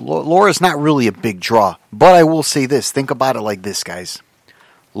mean, Lara's not really a big draw. But I will say this. Think about it like this, guys.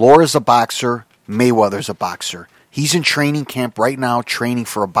 Lara's a boxer. Mayweather's a boxer. He's in training camp right now training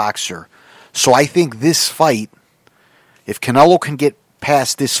for a boxer. So I think this fight, if Canelo can get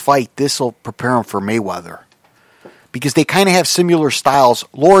past this fight, this will prepare him for Mayweather. Because they kind of have similar styles.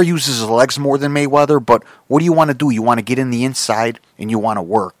 Lara uses his legs more than Mayweather, but what do you want to do? You want to get in the inside, and you want to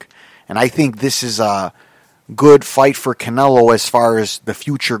work. And I think this is a good fight for Canelo as far as the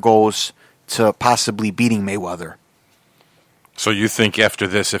future goes to possibly beating Mayweather. So you think after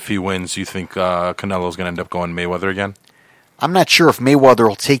this, if he wins, you think Canelo's going to end up going Mayweather again? I'm not sure if Mayweather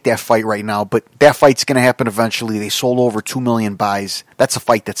will take that fight right now, but that fight's going to happen eventually. They sold over 2 million buys. That's a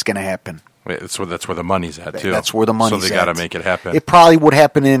fight that's going to happen. That's where the money's at, too. That's where the money's at. So they got to make it happen. It probably would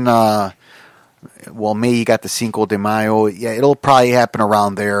happen in, May you got the Cinco de Mayo. Yeah, it'll probably happen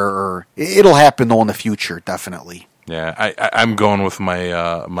around there, or it'll happen, though, in the future, definitely. Yeah, I'm going with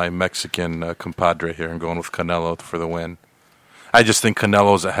my my Mexican compadre here. I'm going with Canelo for the win. I just think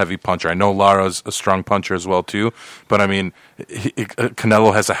Canelo's a heavy puncher. I know Lara's a strong puncher as well, too. But, I mean,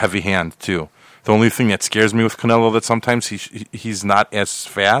 Canelo has a heavy hand, too. The only thing that scares me with Canelo that sometimes he's not as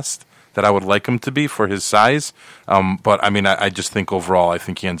fast that I would like him to be for his size. But, I mean, I just think overall, I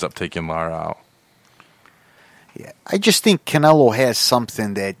think he ends up taking Lara out. Yeah, I just think Canelo has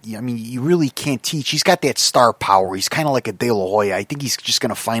something that, you really can't teach. He's got that star power. He's kind of like a De La Hoya. I think he's just going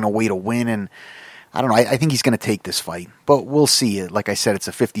to find a way to win, and I don't know. I think he's going to take this fight. But we'll see. Like I said, it's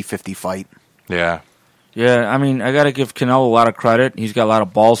a 50-50 fight. Yeah. Yeah, I mean, I got to give Canelo a lot of credit. He's got a lot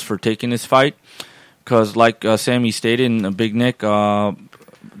of balls for taking this fight. Because like Sammy stated in Big Nick, De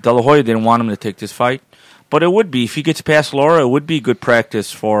La Hoya didn't want him to take this fight. But it would be. If he gets past Lara, it would be good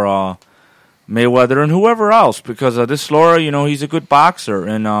practice for Mayweather and whoever else. Because this Lara, he's a good boxer.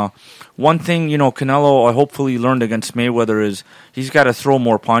 And one thing, Canelo hopefully learned against Mayweather is he's got to throw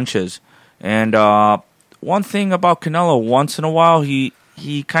more punches. And one thing about Canelo, once in a while, he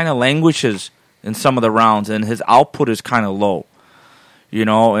kind of languishes in some of the rounds, and his output is kind of low.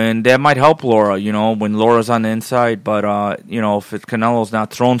 And that might help Lara, when Lara's on the inside. But, if Canelo's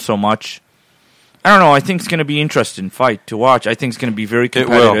not thrown so much, I don't know. I think it's going to be an interesting fight to watch. I think it's going to be very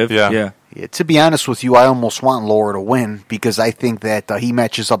competitive. It will, yeah. Yeah, to be honest with you, I almost want Lara to win because I think that he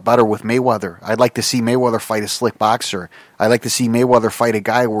matches up better with Mayweather. I'd like to see Mayweather fight a slick boxer. I'd like to see Mayweather fight a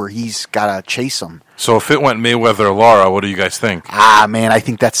guy where he's got to chase him. So if it went Mayweather-Lara, what do you guys think? Man, I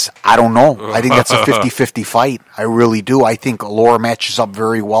don't know. I think that's a 50-50 fight. I really do. I think Lara matches up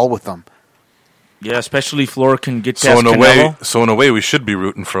very well with him. Yeah, especially if Lara can get past So Canelo. in a way, we should be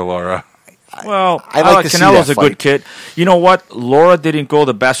rooting for Lara. Well, I like to see Canelo's that a good fight. kid. You know what? Lara didn't go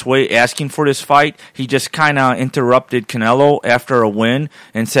the best way asking for this fight. He just kind of interrupted Canelo after a win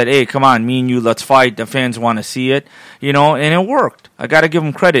and said, hey, come on, me and you, let's fight. The fans want to see it. And it worked. I got to give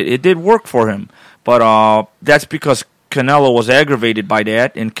him credit. It did work for him. But that's because Canelo was aggravated by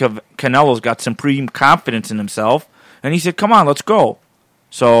that, and Canelo's got supreme confidence in himself. And he said, come on, let's go.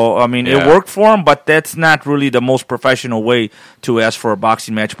 So, It worked for him, but that's not really the most professional way to ask for a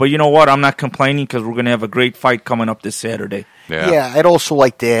boxing match. But you know what? I'm not complaining because we're going to have a great fight coming up this Saturday. Yeah, I'd also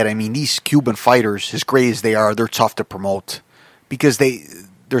like to add, these Cuban fighters, as great as they are, they're tough to promote because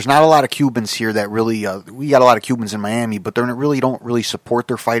there's not a lot of Cubans here that really, we got a lot of Cubans in Miami, but they don't really support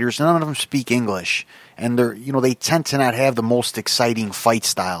their fighters. None of them speak English. And they tend to not have the most exciting fight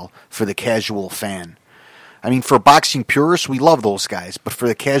style for the casual fan. For boxing purists, we love those guys, but for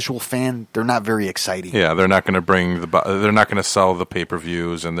the casual fan, they're not very exciting. Yeah, they're not going to they're not going to sell the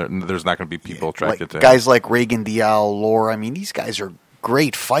pay-per-views, and there's not going to be people attracted to guys like Reagan Dial, Lara. These guys are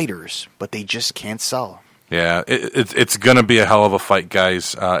great fighters, but they just can't sell. Yeah, it's going to be a hell of a fight,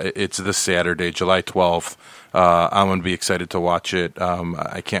 guys. It's this Saturday, July 12th. I'm going to be excited to watch it.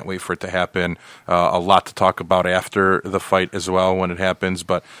 I can't wait for it to happen. A lot to talk about after the fight as well when it happens,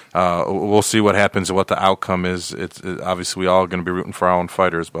 but we'll see what happens and what the outcome is. It's obviously we all going to be rooting for our own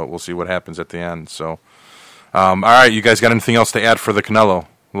fighters, but we'll see what happens at the end. So, all right, you guys got anything else to add for the Canelo?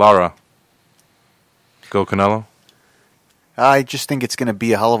 Lara? Go Canelo? I just think it's going to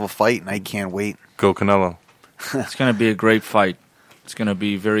be a hell of a fight, and I can't wait. Go Canelo. It's going to be a great fight. It's going to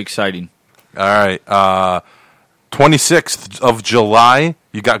be very exciting. All right. 26th of July,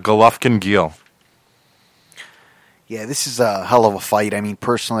 you got Golovkin-Gill. Yeah, this is a hell of a fight.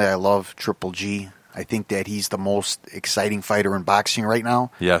 Personally, I love Triple G. I think that he's the most exciting fighter in boxing right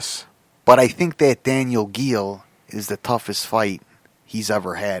now. Yes. But I think that Daniel Gill is the toughest fight he's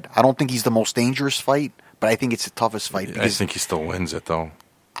ever had. I don't think he's the most dangerous fight, but I think it's the toughest fight. I think he still wins it, though.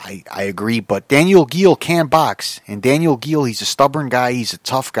 I agree, but Daniel Gill can box, and Daniel Gill, he's a stubborn guy, he's a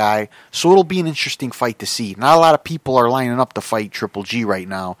tough guy, so it'll be an interesting fight to see. Not a lot of people are lining up to fight Triple G right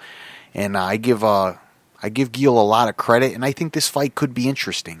now, and I give Gill a lot of credit, and I think this fight could be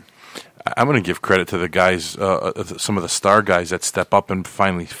interesting. I'm going to give credit to the guys, some of the star guys that step up and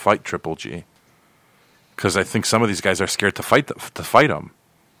finally fight Triple G, because I think some of these guys are scared to fight him.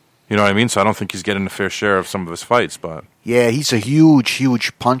 You know what I mean? So I don't think he's getting a fair share of some of his fights, but yeah, he's a huge,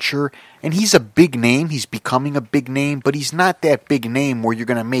 huge puncher, and he's a big name. He's becoming a big name, but he's not that big name where you're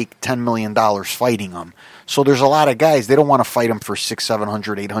going to make $10 million fighting him. So there's a lot of guys, they don't want to fight him for $600,000,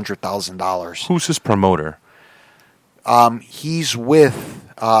 $700,000, $800,000. Who's his promoter? He's with,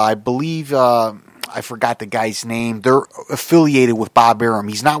 I believe, I forgot the guy's name. They're affiliated with Bob Arum.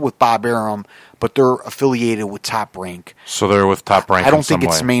 He's not with Bob Arum, but they're affiliated with Top Rank. So they're with Top Rank. I don't think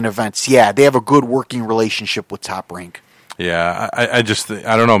it's Main Events. Yeah, they have a good working relationship with Top Rank. Yeah, I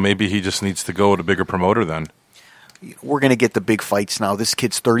don't know. Maybe he just needs to go with a bigger promoter then. We're going to get the big fights now. This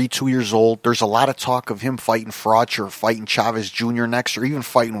kid's 32 years old. There's a lot of talk of him fighting Froch or fighting Chavez Jr. next or even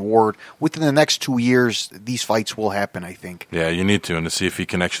fighting Ward. Within the next 2 years, these fights will happen, I think. Yeah, you need to. And to see if he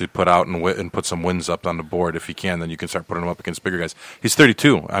can actually put out and put some wins up on the board. If he can, then you can start putting him up against bigger guys. He's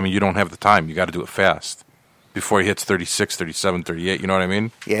 32. You don't have the time. You got to do it fast before he hits 36, 37, 38. You know what I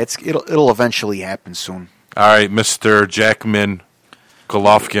mean? Yeah, it'll eventually happen soon. All right, Mr. Jackman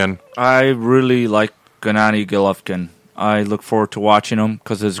Golovkin. I really like Gennady Golovkin. I look forward to watching him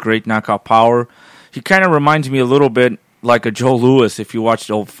because of his great knockout power. He kind of reminds me a little bit like a Joe Louis if you watch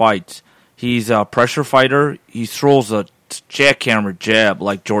the old fights. He's a pressure fighter. He throws a jackhammer jab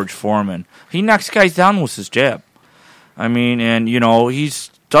like George Foreman. He knocks guys down with his jab. He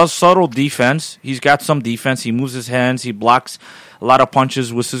does subtle defense. He's got some defense. He moves his hands. He blocks a lot of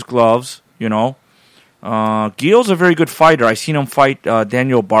punches with his gloves, Gill's a very good fighter. I seen him fight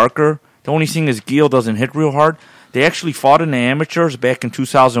Daniel Barker. The only thing is Gill doesn't hit real hard. They actually fought in the amateurs back in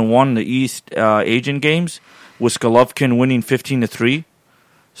 2001 in the East Asian Games, with Golovkin winning 15-3.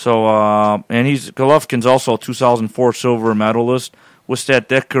 So, Golovkin's also a 2004 silver medalist with that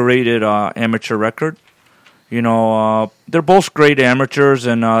decorated amateur record. They're both great amateurs,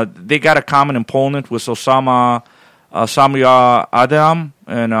 and they got a common opponent with Osama Sami Adam,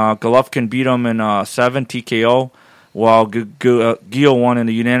 and Golovkin beat him in 7 TKO, while Gil won in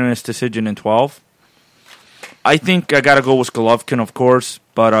a unanimous decision in 12. I think I got to go with Golovkin, of course,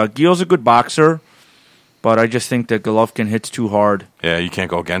 but Gil's a good boxer, but I just think that Golovkin hits too hard. Yeah, you can't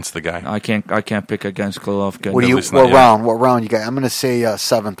go against the guy. I can't pick against Golovkin. What round you got? I'm going to say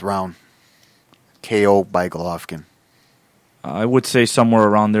 7th round. KO by Golovkin. I would say somewhere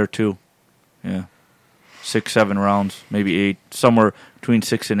around there too. Yeah. 6, 7 rounds, maybe 8. Somewhere between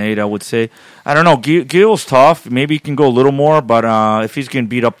 6 and 8, I would say. I don't know. Gil's tough. Maybe he can go a little more, but if he's getting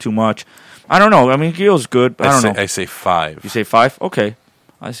beat up too much, I don't know. I mean, Gil's good. I don't know. I say 5. You say 5? Okay.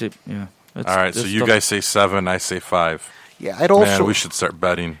 I say, yeah. All right, so you guys say 7, I say 5. Yeah, I'd also. Man, we should start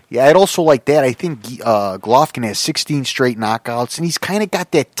betting. Yeah, I'd also like that. I think Golovkin has 16 straight knockouts, and he's kind of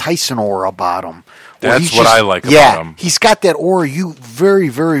got that Tyson aura about him. That's what I like about him. He's got that aura. You very,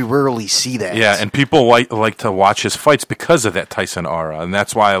 very rarely see that. Yeah, and people like to watch his fights because of that Tyson aura, and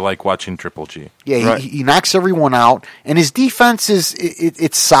that's why I like watching Triple G. Yeah, right. he knocks everyone out, and his defense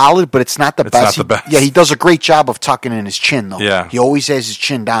it's solid, but it's not the best. Not the best. Yeah, he does a great job of tucking in his chin, though. Yeah. He always has his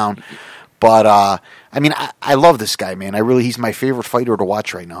chin down. But, I mean, I love this guy, man. He's my favorite fighter to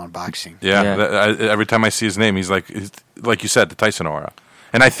watch right now in boxing. Yeah. Every time I see his name, he's like you said, the Tyson aura.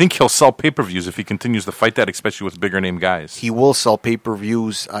 And I think he'll sell pay-per-views if he continues to fight that, especially with bigger name guys. He will sell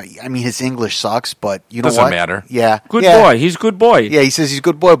pay-per-views. I mean, his English sucks, but you know Doesn't what? matter. Yeah. Good boy. He's a good boy. Yeah, he says he's a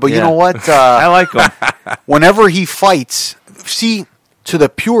good boy, but you Yeah. know what? I like him. Whenever he fights, see, to the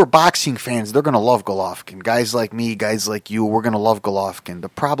pure boxing fans, they're going to love Golovkin. Guys like me, guys like you, we're going to love Golovkin. The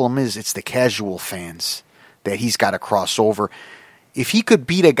problem is it's the casual fans that he's got to cross over. If he could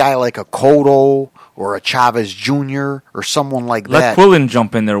beat a guy like a Cotto or a Chavez Jr. or someone like Let that. Quillen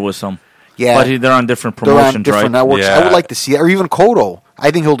jump in there with some. Yeah. But they're on different They're promotions, on different right? networks. Yeah. I would like to see that. Or even Cotto.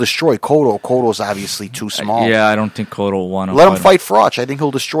 I think he'll destroy Cotto. Cotto's obviously too small. Yeah, I don't think Cotto will want to Let him fight Froch. I think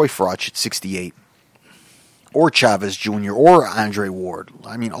he'll destroy Froch at 68. Or Chavez Jr. or Andre Ward.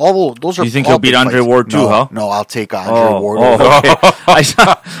 I mean, all those are. You think all he'll beat big Andre fights. Ward too, No, huh? No, I'll take Andre Ward. Oh, okay. I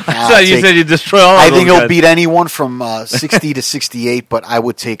thought you said you destroy all of I those think he'll guys. beat anyone from 60 to 68, but I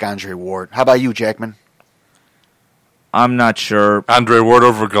would take Andre Ward. How about you, Jackman? I'm not sure. Andre Ward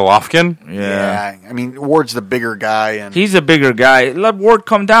over Golovkin? Yeah. I mean, Ward's the bigger guy, and He's a bigger guy. Let Ward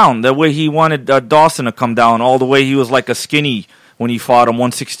come down. The way he wanted Dawson to come down, all the way he was like a skinny when he fought him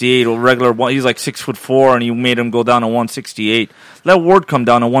 168 or regular. He's like 6'4", and you made him go down to 168. Let Ward come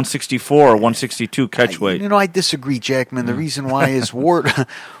down to 164 or 162 catchweight. I disagree, Jackman. The reason why is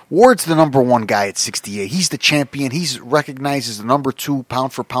Ward's the number 1 guy at 68. He's the champion. He's recognized as the number 2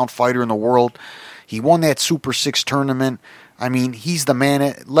 pound-for-pound fighter in the world. He won that Super 6 tournament. I mean, he's the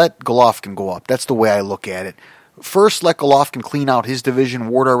man. Let Golovkin go up. That's the way I look at it. First, let Golovkin clean out his division.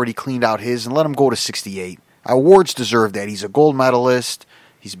 Ward already cleaned out his, and let him go to 68. Ward's deserved that. He's a gold medalist.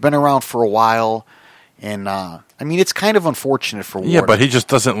 He's been around for a while. And, I mean, it's kind of unfortunate for Ward. Yeah, but he just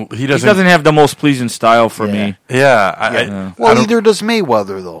doesn't. He He doesn't have the most pleasing style for me. Yeah. Either does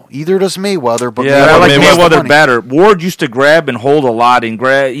Mayweather, though. But Yeah, But I like Mayweather's Mayweather better. Ward used to grab and hold a lot, and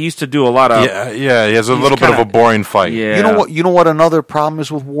he used to do a lot of. Yeah, he has a little bit of kinda- a boring fight. Yeah. You know what another problem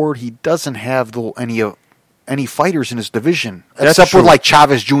is with Ward? He doesn't have any fighters in his division. That's except true. with like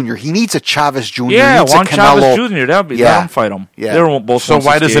Chavez Jr. He needs a Chavez Jr. Yeah, he needs Juan a Canelo. Chavez Jr. Let him fight him. Yeah. They're both So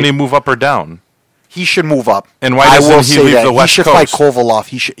why doesn't 168. he move up or down? He should move up. And why I doesn't will he say leave that. the West He should Coast? fight Kovalev.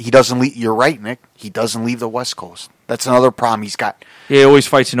 He doesn't leave. You're right, Nick. He doesn't leave the West Coast. That's another problem he's got. Yeah, he always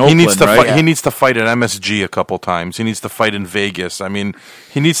fights in He Oakland, needs to right? fight. He needs to fight at MSG a couple times. He needs to fight in Vegas. I mean,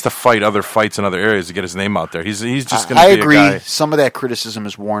 he needs to fight other fights in other areas to get his name out there. He's just going to I be agree. a guy. Some of that criticism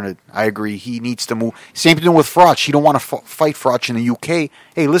is warranted. I agree. He needs to move. Same thing with Froch. You don't want to fight Froch in the UK.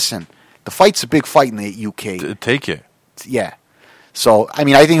 Hey, listen, the fight's a big fight in the UK. Take it. Yeah. So, I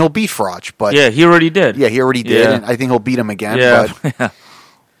mean, I think he'll beat Froch, but Yeah, he already did. yeah, he already did, Yeah. and I think he'll beat him again. Yeah. But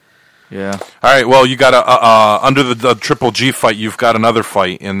Yeah. All right. Well, you got under the Triple G fight. You've got another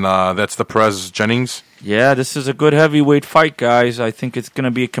fight, and that's the Perez Jennings. Yeah, this is a good heavyweight fight, guys. I think it's going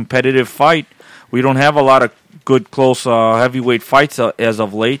to be a competitive fight. We don't have a lot of good, close heavyweight fights as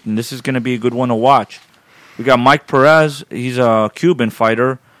of late, and this is going to be a good one to watch. We got Mike Perez. He's a Cuban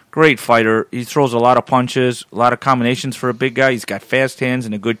fighter. Great fighter. He throws a lot of punches, a lot of combinations for a big guy. He's got fast hands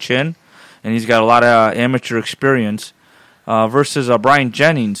and a good chin, and he's got a lot of amateur experience. Versus Brian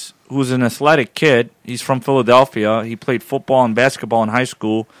Jennings, who's an athletic kid. He's from Philadelphia. He played football and basketball in high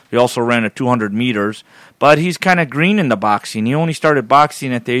school. He also ran at 200 meters. But he's kind of green in the boxing. He only started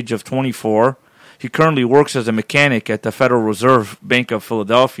boxing at the age of 24. He currently works as a mechanic at the Federal Reserve Bank of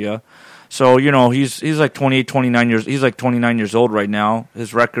Philadelphia. So, you know, he's like 28, 29 years. He's like 29 years old right now.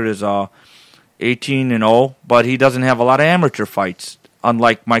 His record is 18-0, but he doesn't have a lot of amateur fights,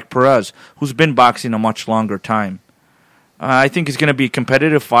 unlike Mike Perez, who's been boxing a much longer time. I think it's going to be a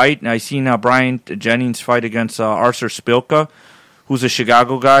competitive fight. I seen Brian Jennings fight against Arthur Spilka, who's a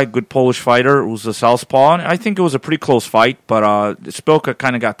Chicago guy, good Polish fighter, who's a southpaw. And I think it was a pretty close fight, but Spilka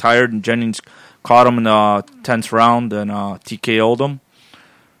kind of got tired, and Jennings caught him in the 10th round and TKO'd him.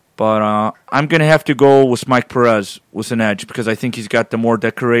 But I'm going to have to go with Mike Perez with an edge because I think he's got the more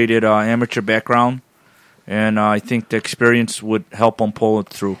decorated amateur background, and I think the experience would help him pull it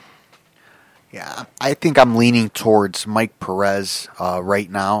through. Yeah, I think I'm leaning towards Mike Perez right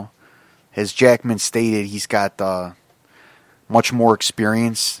now. As Jackman stated, he's got much more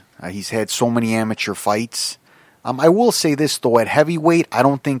experience. He's had so many amateur fights. I will say this, though, at heavyweight, I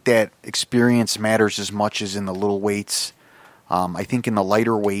don't think that experience matters as much as in the little weights. I think in the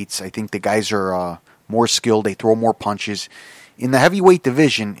lighter weights, I think the guys are more skilled. They throw more punches. In the heavyweight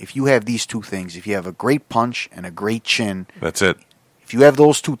division, if you have these two things, if you have a great punch and a great chin, that's it. If you have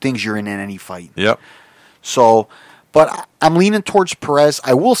those two things, you're in any fight. Yep. So, but I'm leaning towards Perez.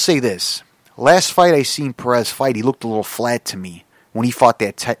 I will say this. Last fight I seen Perez fight, he looked a little flat to me. When he fought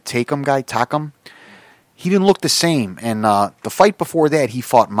that Takam, he didn't look the same. And the fight before that, he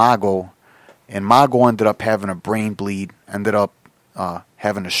fought Mago. And Mago ended up having a brain bleed, ended up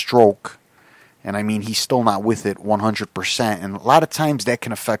having a stroke. And, I mean, he's still not with it 100%. And a lot of times that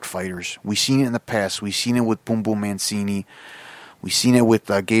can affect fighters. We've seen it in the past. We've seen it with Boom Boom Mancini. We've seen it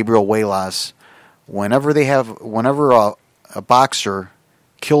with Gabriel Welas. Whenever a boxer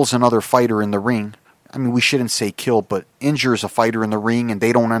kills another fighter in the ring, I mean, we shouldn't say kill, but injures a fighter in the ring and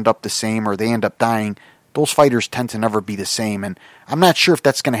they don't end up the same or they end up dying, those fighters tend to never be the same. And I'm not sure if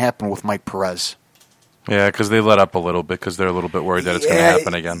that's going to happen with Mike Perez. Yeah, because they let up a little bit because they're a little bit worried that it's going to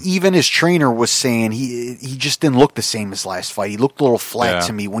happen again. Even his trainer was saying he just didn't look the same as last fight. He looked a little flat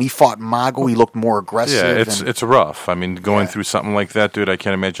to me. When he fought Mago, he looked more aggressive. Yeah, it's rough. I mean, going through something like that, dude, I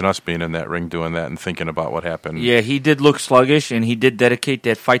can't imagine us being in that ring doing that and thinking about what happened. Yeah, he did look sluggish, and he did dedicate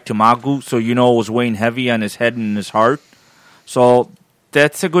that fight to Mago, so it was weighing heavy on his head and his heart. So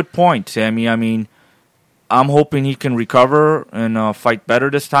that's a good point, Sammy. I mean, I'm hoping he can recover and fight better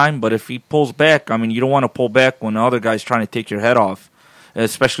this time. But if he pulls back, I mean, you don't want to pull back when the other guy's trying to take your head off.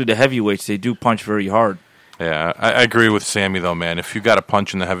 Especially the heavyweights, they do punch very hard. Yeah, I agree with Sammy, though, man. If you got a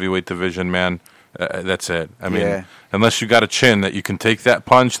punch in the heavyweight division, man, that's it. I mean, unless you got a chin that you can take that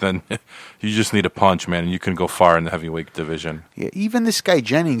punch, then you just need a punch, man, and you can go far in the heavyweight division. Yeah, even this guy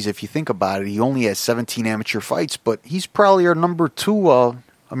Jennings, if you think about it, he only has 17 amateur fights, but he's probably our number 2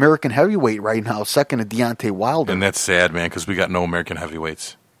 American heavyweight right now, second to Deontay Wilder. And that's sad, man, because we got no American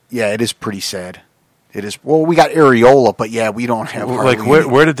heavyweights. Yeah, it is pretty sad. It is. Well, we got Areola, but yeah, we don't have. Like,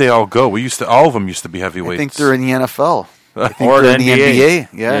 where did they all go? All of them used to be heavyweights. I think they're in the NFL. I think or they're in the NBA.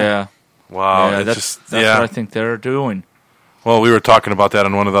 Yeah. Wow. Yeah, that's what I think they're doing. Well, we were talking about that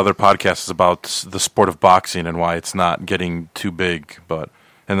on one of the other podcasts about the sport of boxing and why it's not getting too big.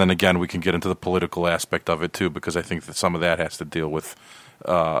 And then again, we can get into the political aspect of it too, because I think that some of that has to deal with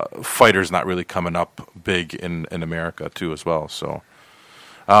fighters not really coming up big in America too as well. So,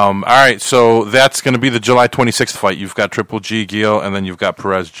 all right, so that's going to be the July 26th fight. You've got Triple G, Gil, and then you've got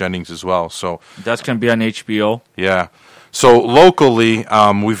Perez Jennings as well. So that's going to be on HBO. Yeah. So locally,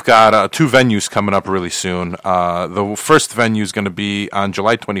 we've got 2 venues coming up really soon. The first venue is going to be on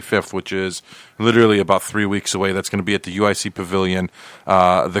July 25th, which is literally about 3 weeks away. That's going to be at the UIC Pavilion.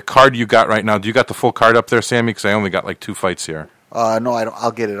 The card you got right now, do you got the full card up there, Sammy? Because I only got like 2 fights here. No, I don't.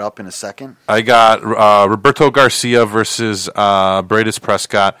 I'll get it up in a second. I got Roberto Garcia versus Bradis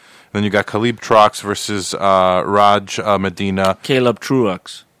Prescott. Then you got Khalib Trox versus Raj Medina. Caleb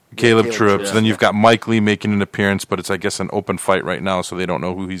Truax. Caleb Truax. Yeah. Then you've got Mike Lee making an appearance, but it's, I guess, an open fight right now, so they don't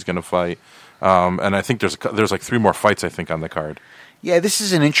know who he's going to fight. And I think there's like 3 more fights, I think, on the card. Yeah, this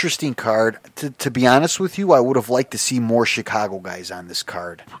is an interesting card. To be honest with you, I would have liked to see more Chicago guys on this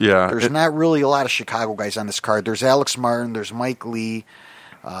card. Yeah. There's not really a lot of Chicago guys on this card. There's Alex Martin, there's Mike Lee,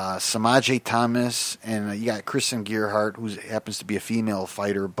 Samaje Thomas, and you got Kristen Gearhart, who happens to be a female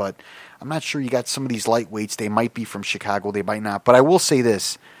fighter, but I'm not sure you got some of these lightweights. They might be from Chicago, they might not. But I will say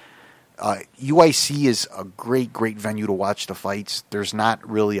this. UIC is a great, great venue to watch the fights. There's not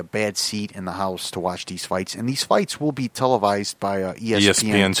really a bad seat in the house to watch these fights. And these fights will be televised by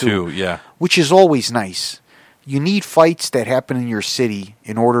ESPN too, yeah. Which is always nice. You need fights that happen in your city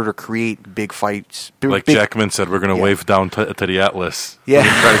in order to create big fights. Like Jackman said, we're going to wave down to the Atlas. Yeah.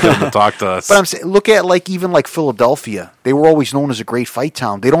 Try to get them to talk to us. But I'm saying, look at even Philadelphia. They were always known as a great fight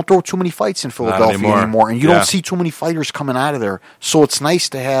town. They don't throw too many fights in Philadelphia anymore. And you don't see too many fighters coming out of there. So it's nice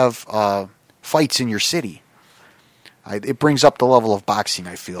to have fights in your city. It brings up the level of boxing,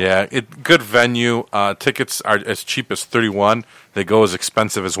 I feel. Yeah, good venue. Tickets are as cheap as $31. They go as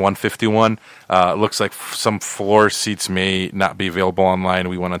expensive as $151. Looks like some floor seats may not be available online.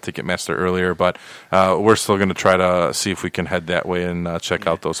 We went on Ticketmaster earlier, but we're still going to try to see if we can head that way and check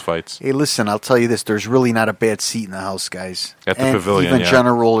out those fights. Hey, listen, I'll tell you this. There's really not a bad seat in the house, guys. At the Pavilion, even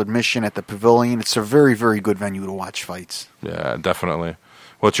general admission at the Pavilion. It's a very, very good venue to watch fights. Yeah, definitely.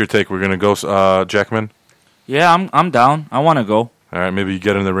 What's your take? We're going to go, Jackman? Yeah, I'm down. I want to go. All right, maybe you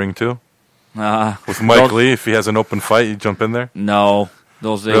get in the ring too? With Mike Lee, if he has an open fight, you jump in there? No.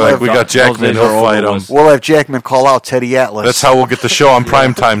 Those days we got Jackman, he'll fight him. We'll have Jackman call out Teddy Atlas. That's how we'll get the show on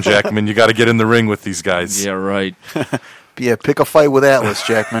primetime, Jackman. You got to get in the ring with these guys. Yeah, right. Yeah, pick a fight with Atlas,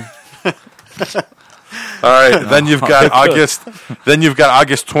 Jackman. All right, then you've got August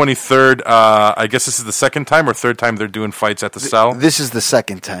 23rd. I guess this is the second time or third time they're doing fights at the Cell. This is the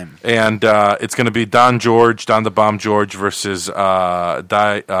second time. And it's going to be Don the Bomb George versus Ali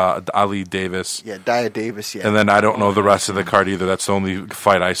Davis. Yeah, Dia Davis, yeah. And then I don't know the rest of the card either. That's the only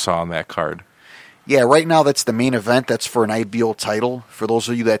fight I saw on that card. Yeah, right now that's the main event. That's for an IBO title. For those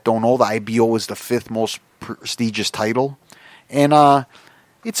of you that don't know, the IBO is the 5th most prestigious title. And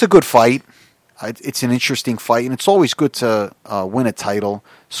it's a good fight. It's an interesting fight, and it's always good to win a title.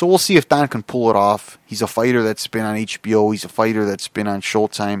 So we'll see if Don can pull it off. He's a fighter that's been on HBO. He's a fighter that's been on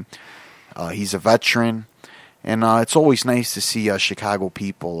Showtime. He's a veteran. And it's always nice to see Chicago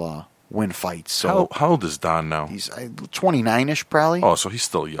people win fights. So how old is Don now? He's 29-ish, probably. Oh, so he's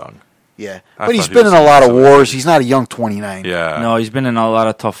still young. Yeah. I But he's thought he been was in a lot of something. wars. He's not a young 29. Yeah. No, he's been in a lot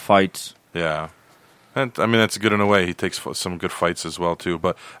of tough fights. Yeah. And, I mean, that's good in a way. He takes some good fights as well, too.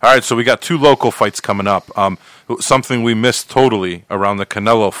 But all right, so we got 2 local fights coming up. Something we missed totally around the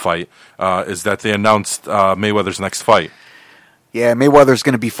Canelo fight is that they announced Mayweather's next fight. Yeah, Mayweather's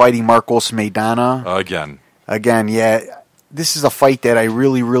going to be fighting Marcos Maidana. Again, yeah. This is a fight that I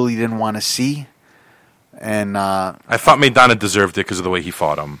really, really didn't want to see. And I thought Maidana deserved it because of the way he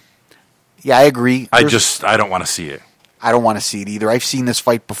fought him. Yeah, I agree. I don't want to see it. I don't want to see it either. I've seen this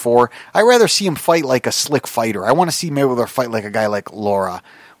fight before. I'd rather see him fight like a slick fighter. I want to see Mayweather fight like a guy like Lara.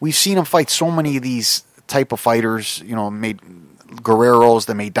 We've seen him fight so many of these type of fighters, Guerreros,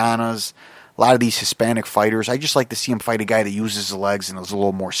 the Maidanas, a lot of these Hispanic fighters. I just like to see him fight a guy that uses the legs and is a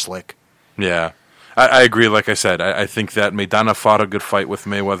little more slick. Yeah. I agree. Like I said, I think that Maidana fought a good fight with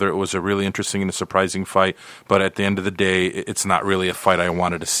Mayweather. It was a really interesting and a surprising fight. But at the end of the day, it's not really a fight I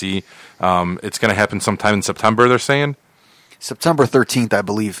wanted to see. It's going to happen sometime in September, they're saying? September 13th, I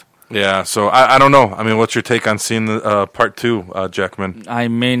believe. Yeah, so I don't know. I mean, what's your take on seeing the part 2, Jackman? I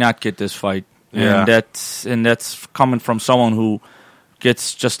may not get this fight. Yeah. And that's coming from someone who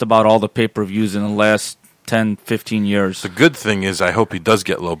gets just about all the pay-per-views in the last 10, 15 years. The good thing is I hope he does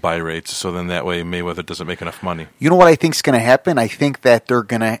get low buy rates, so then that way Mayweather doesn't make enough money. You know what I think is going to happen? I think that they're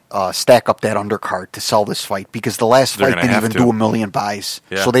going to stack up that undercard to sell this fight because the last fight didn't even do 1 million buys.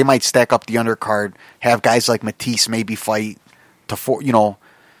 Yeah. So they might stack up the undercard, have guys like Matisse maybe fight to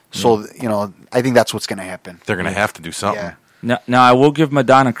So, I think that's what's going to happen. They're going to have to do something. Yeah. Now, I will give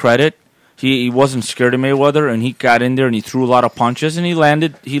Maidana credit. He wasn't scared of Mayweather, and he got in there and he threw a lot of punches, and he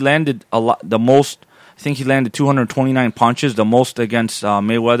landed a lot. The most, I think he landed 229 punches, the most against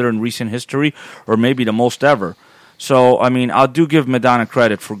Mayweather in recent history, or maybe the most ever. So, I mean, I do give Maidana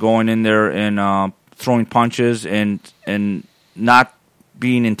credit for going in there and throwing punches and not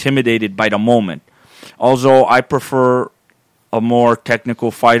being intimidated by the moment. Although I prefer a more technical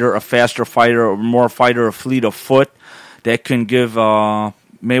fighter, a faster fighter, or more fighter, a fleet of foot that can give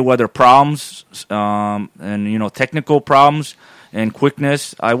Mayweather problems and technical problems and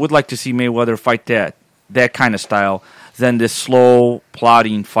quickness. I would like to see Mayweather fight that kind of style than this slow,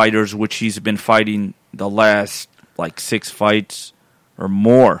 plodding fighters, which he's been fighting the last 6 fights or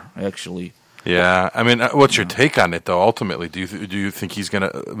more, actually. Yeah, I mean, what's your take on it though? Ultimately, do you think he's gonna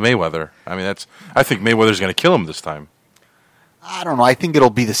Mayweather? I mean, I think Mayweather's gonna kill him this time. I don't know. I think it'll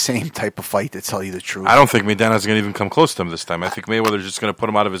be the same type of fight, to tell you the truth. I don't think Maidana's going to even come close to him this time. I think Mayweather's just going to put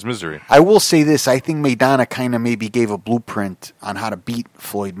him out of his misery. I will say this. I think Maidana kind of maybe gave a blueprint on how to beat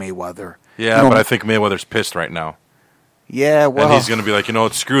Floyd Mayweather. Yeah, but I think Mayweather's pissed right now. Yeah, well. And he's going to be like,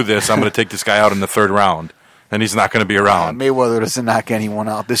 screw this. I'm going to take this guy out in the 3rd round. And he's not going to be around. Mayweather doesn't knock anyone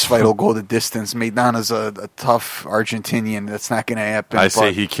out. This fight will go the distance. Maidana's a tough Argentinian. That's not going to happen. I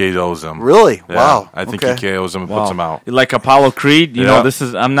say he KOs him. Really? Yeah, Wow. I think he KOs him and puts him out. Like Apollo Creed, you know,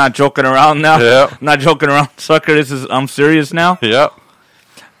 I'm not joking around now. Yeah. I'm not joking around, sucker. I'm serious now. Yeah.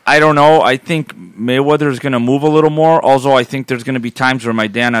 I don't know. I think Mayweather is going to move a little more. Also, I think there's going to be times where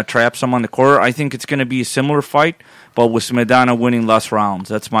Maidana traps him on the corner. I think it's going to be a similar fight, but with Maidana winning less rounds.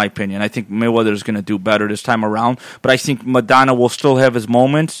 That's my opinion. I think Mayweather's going to do better this time around, but I think Maidana will still have his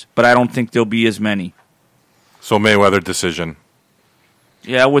moments, but I don't think there'll be as many. So Mayweather decision.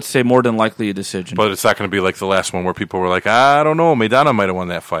 Yeah, I would say more than likely a decision. But it's not going to be like the last one where people were like, I don't know, Maidana might have won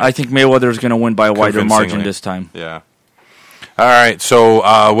that fight. I think Mayweather's going to win by a wider margin Convincingly. this time. Yeah. All right,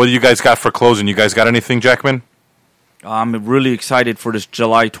 so what do you guys got for closing? You guys got anything, Jackman? I'm really excited for this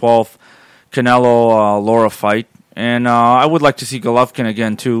July 12th Canelo-Lara fight. And I would like to see Golovkin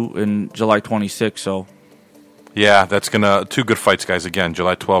again, too, in July 26th. So, Yeah, that's going to... Two good fights, guys, again,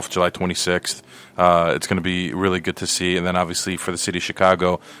 July 12th, July 26th. It's going to be really good to see. And then, obviously, for the city of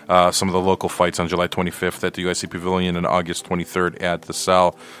Chicago, some of the local fights on July 25th at the UIC Pavilion and August 23rd at the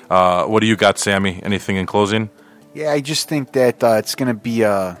Cell. What do you got, Sammy? Anything in closing? Yeah, I just think that it's going to be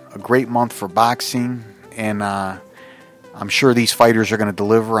a great month for boxing, and I'm sure these fighters are going to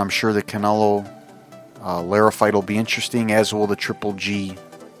deliver. I'm sure the Canelo-Lara fight will be interesting, as will the Triple G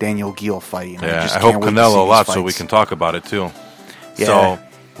Daniel Geale fight. And Yeah, just I hope can't wait to see Canelo a lot these so we fights. can talk about it too. Yeah. So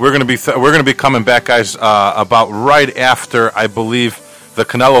we're gonna be coming back, guys, about right after, I believe, the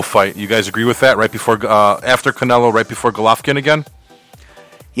Canelo fight. You guys agree with that? Right before after Canelo, right before Golovkin again.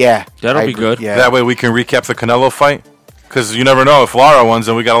 Yeah, That'll I be agree. good. Yeah. That way we can recap the Canelo fight. Because you never know, if Lara wins,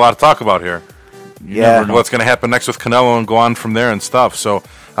 then we got a lot to talk about here. Yeah. What's going to happen next with Canelo and go on from there and stuff. So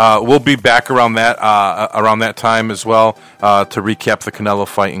we'll be back around that time as well to recap the Canelo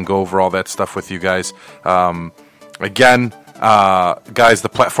fight and go over all that stuff with you guys. Again, guys, the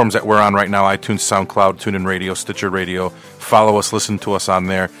platforms that we're on right now, iTunes, SoundCloud, TuneIn Radio, Stitcher Radio. Follow us, listen to us on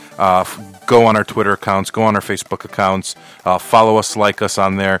there. Go on our Twitter accounts, go on our Facebook accounts. Follow us, like us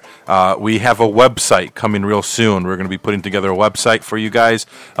on there. We have a website coming real soon. We're going to be putting together a website for you guys.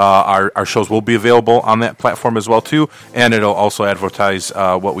 Our shows will be available on that platform as well, too. And it'll also advertise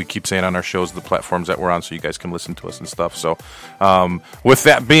what we keep saying on our shows, the platforms that we're on, so you guys can listen to us and stuff. So with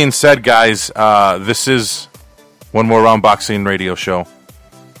that being said, guys, this is One More Round Boxing Radio Show.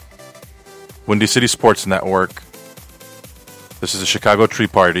 Windy City Sports Network. This is the Chicago Tree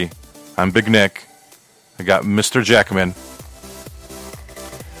Party. I'm Big Nick. I got Mr. Jackman.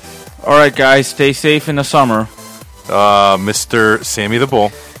 All right, guys, stay safe in the summer. Mr. Sammy the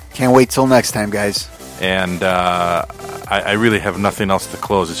Bull. Can't wait till next time, guys. And I really have nothing else to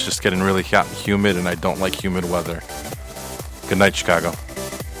close. It's just getting really hot and humid, and I don't like humid weather. Good night, Chicago.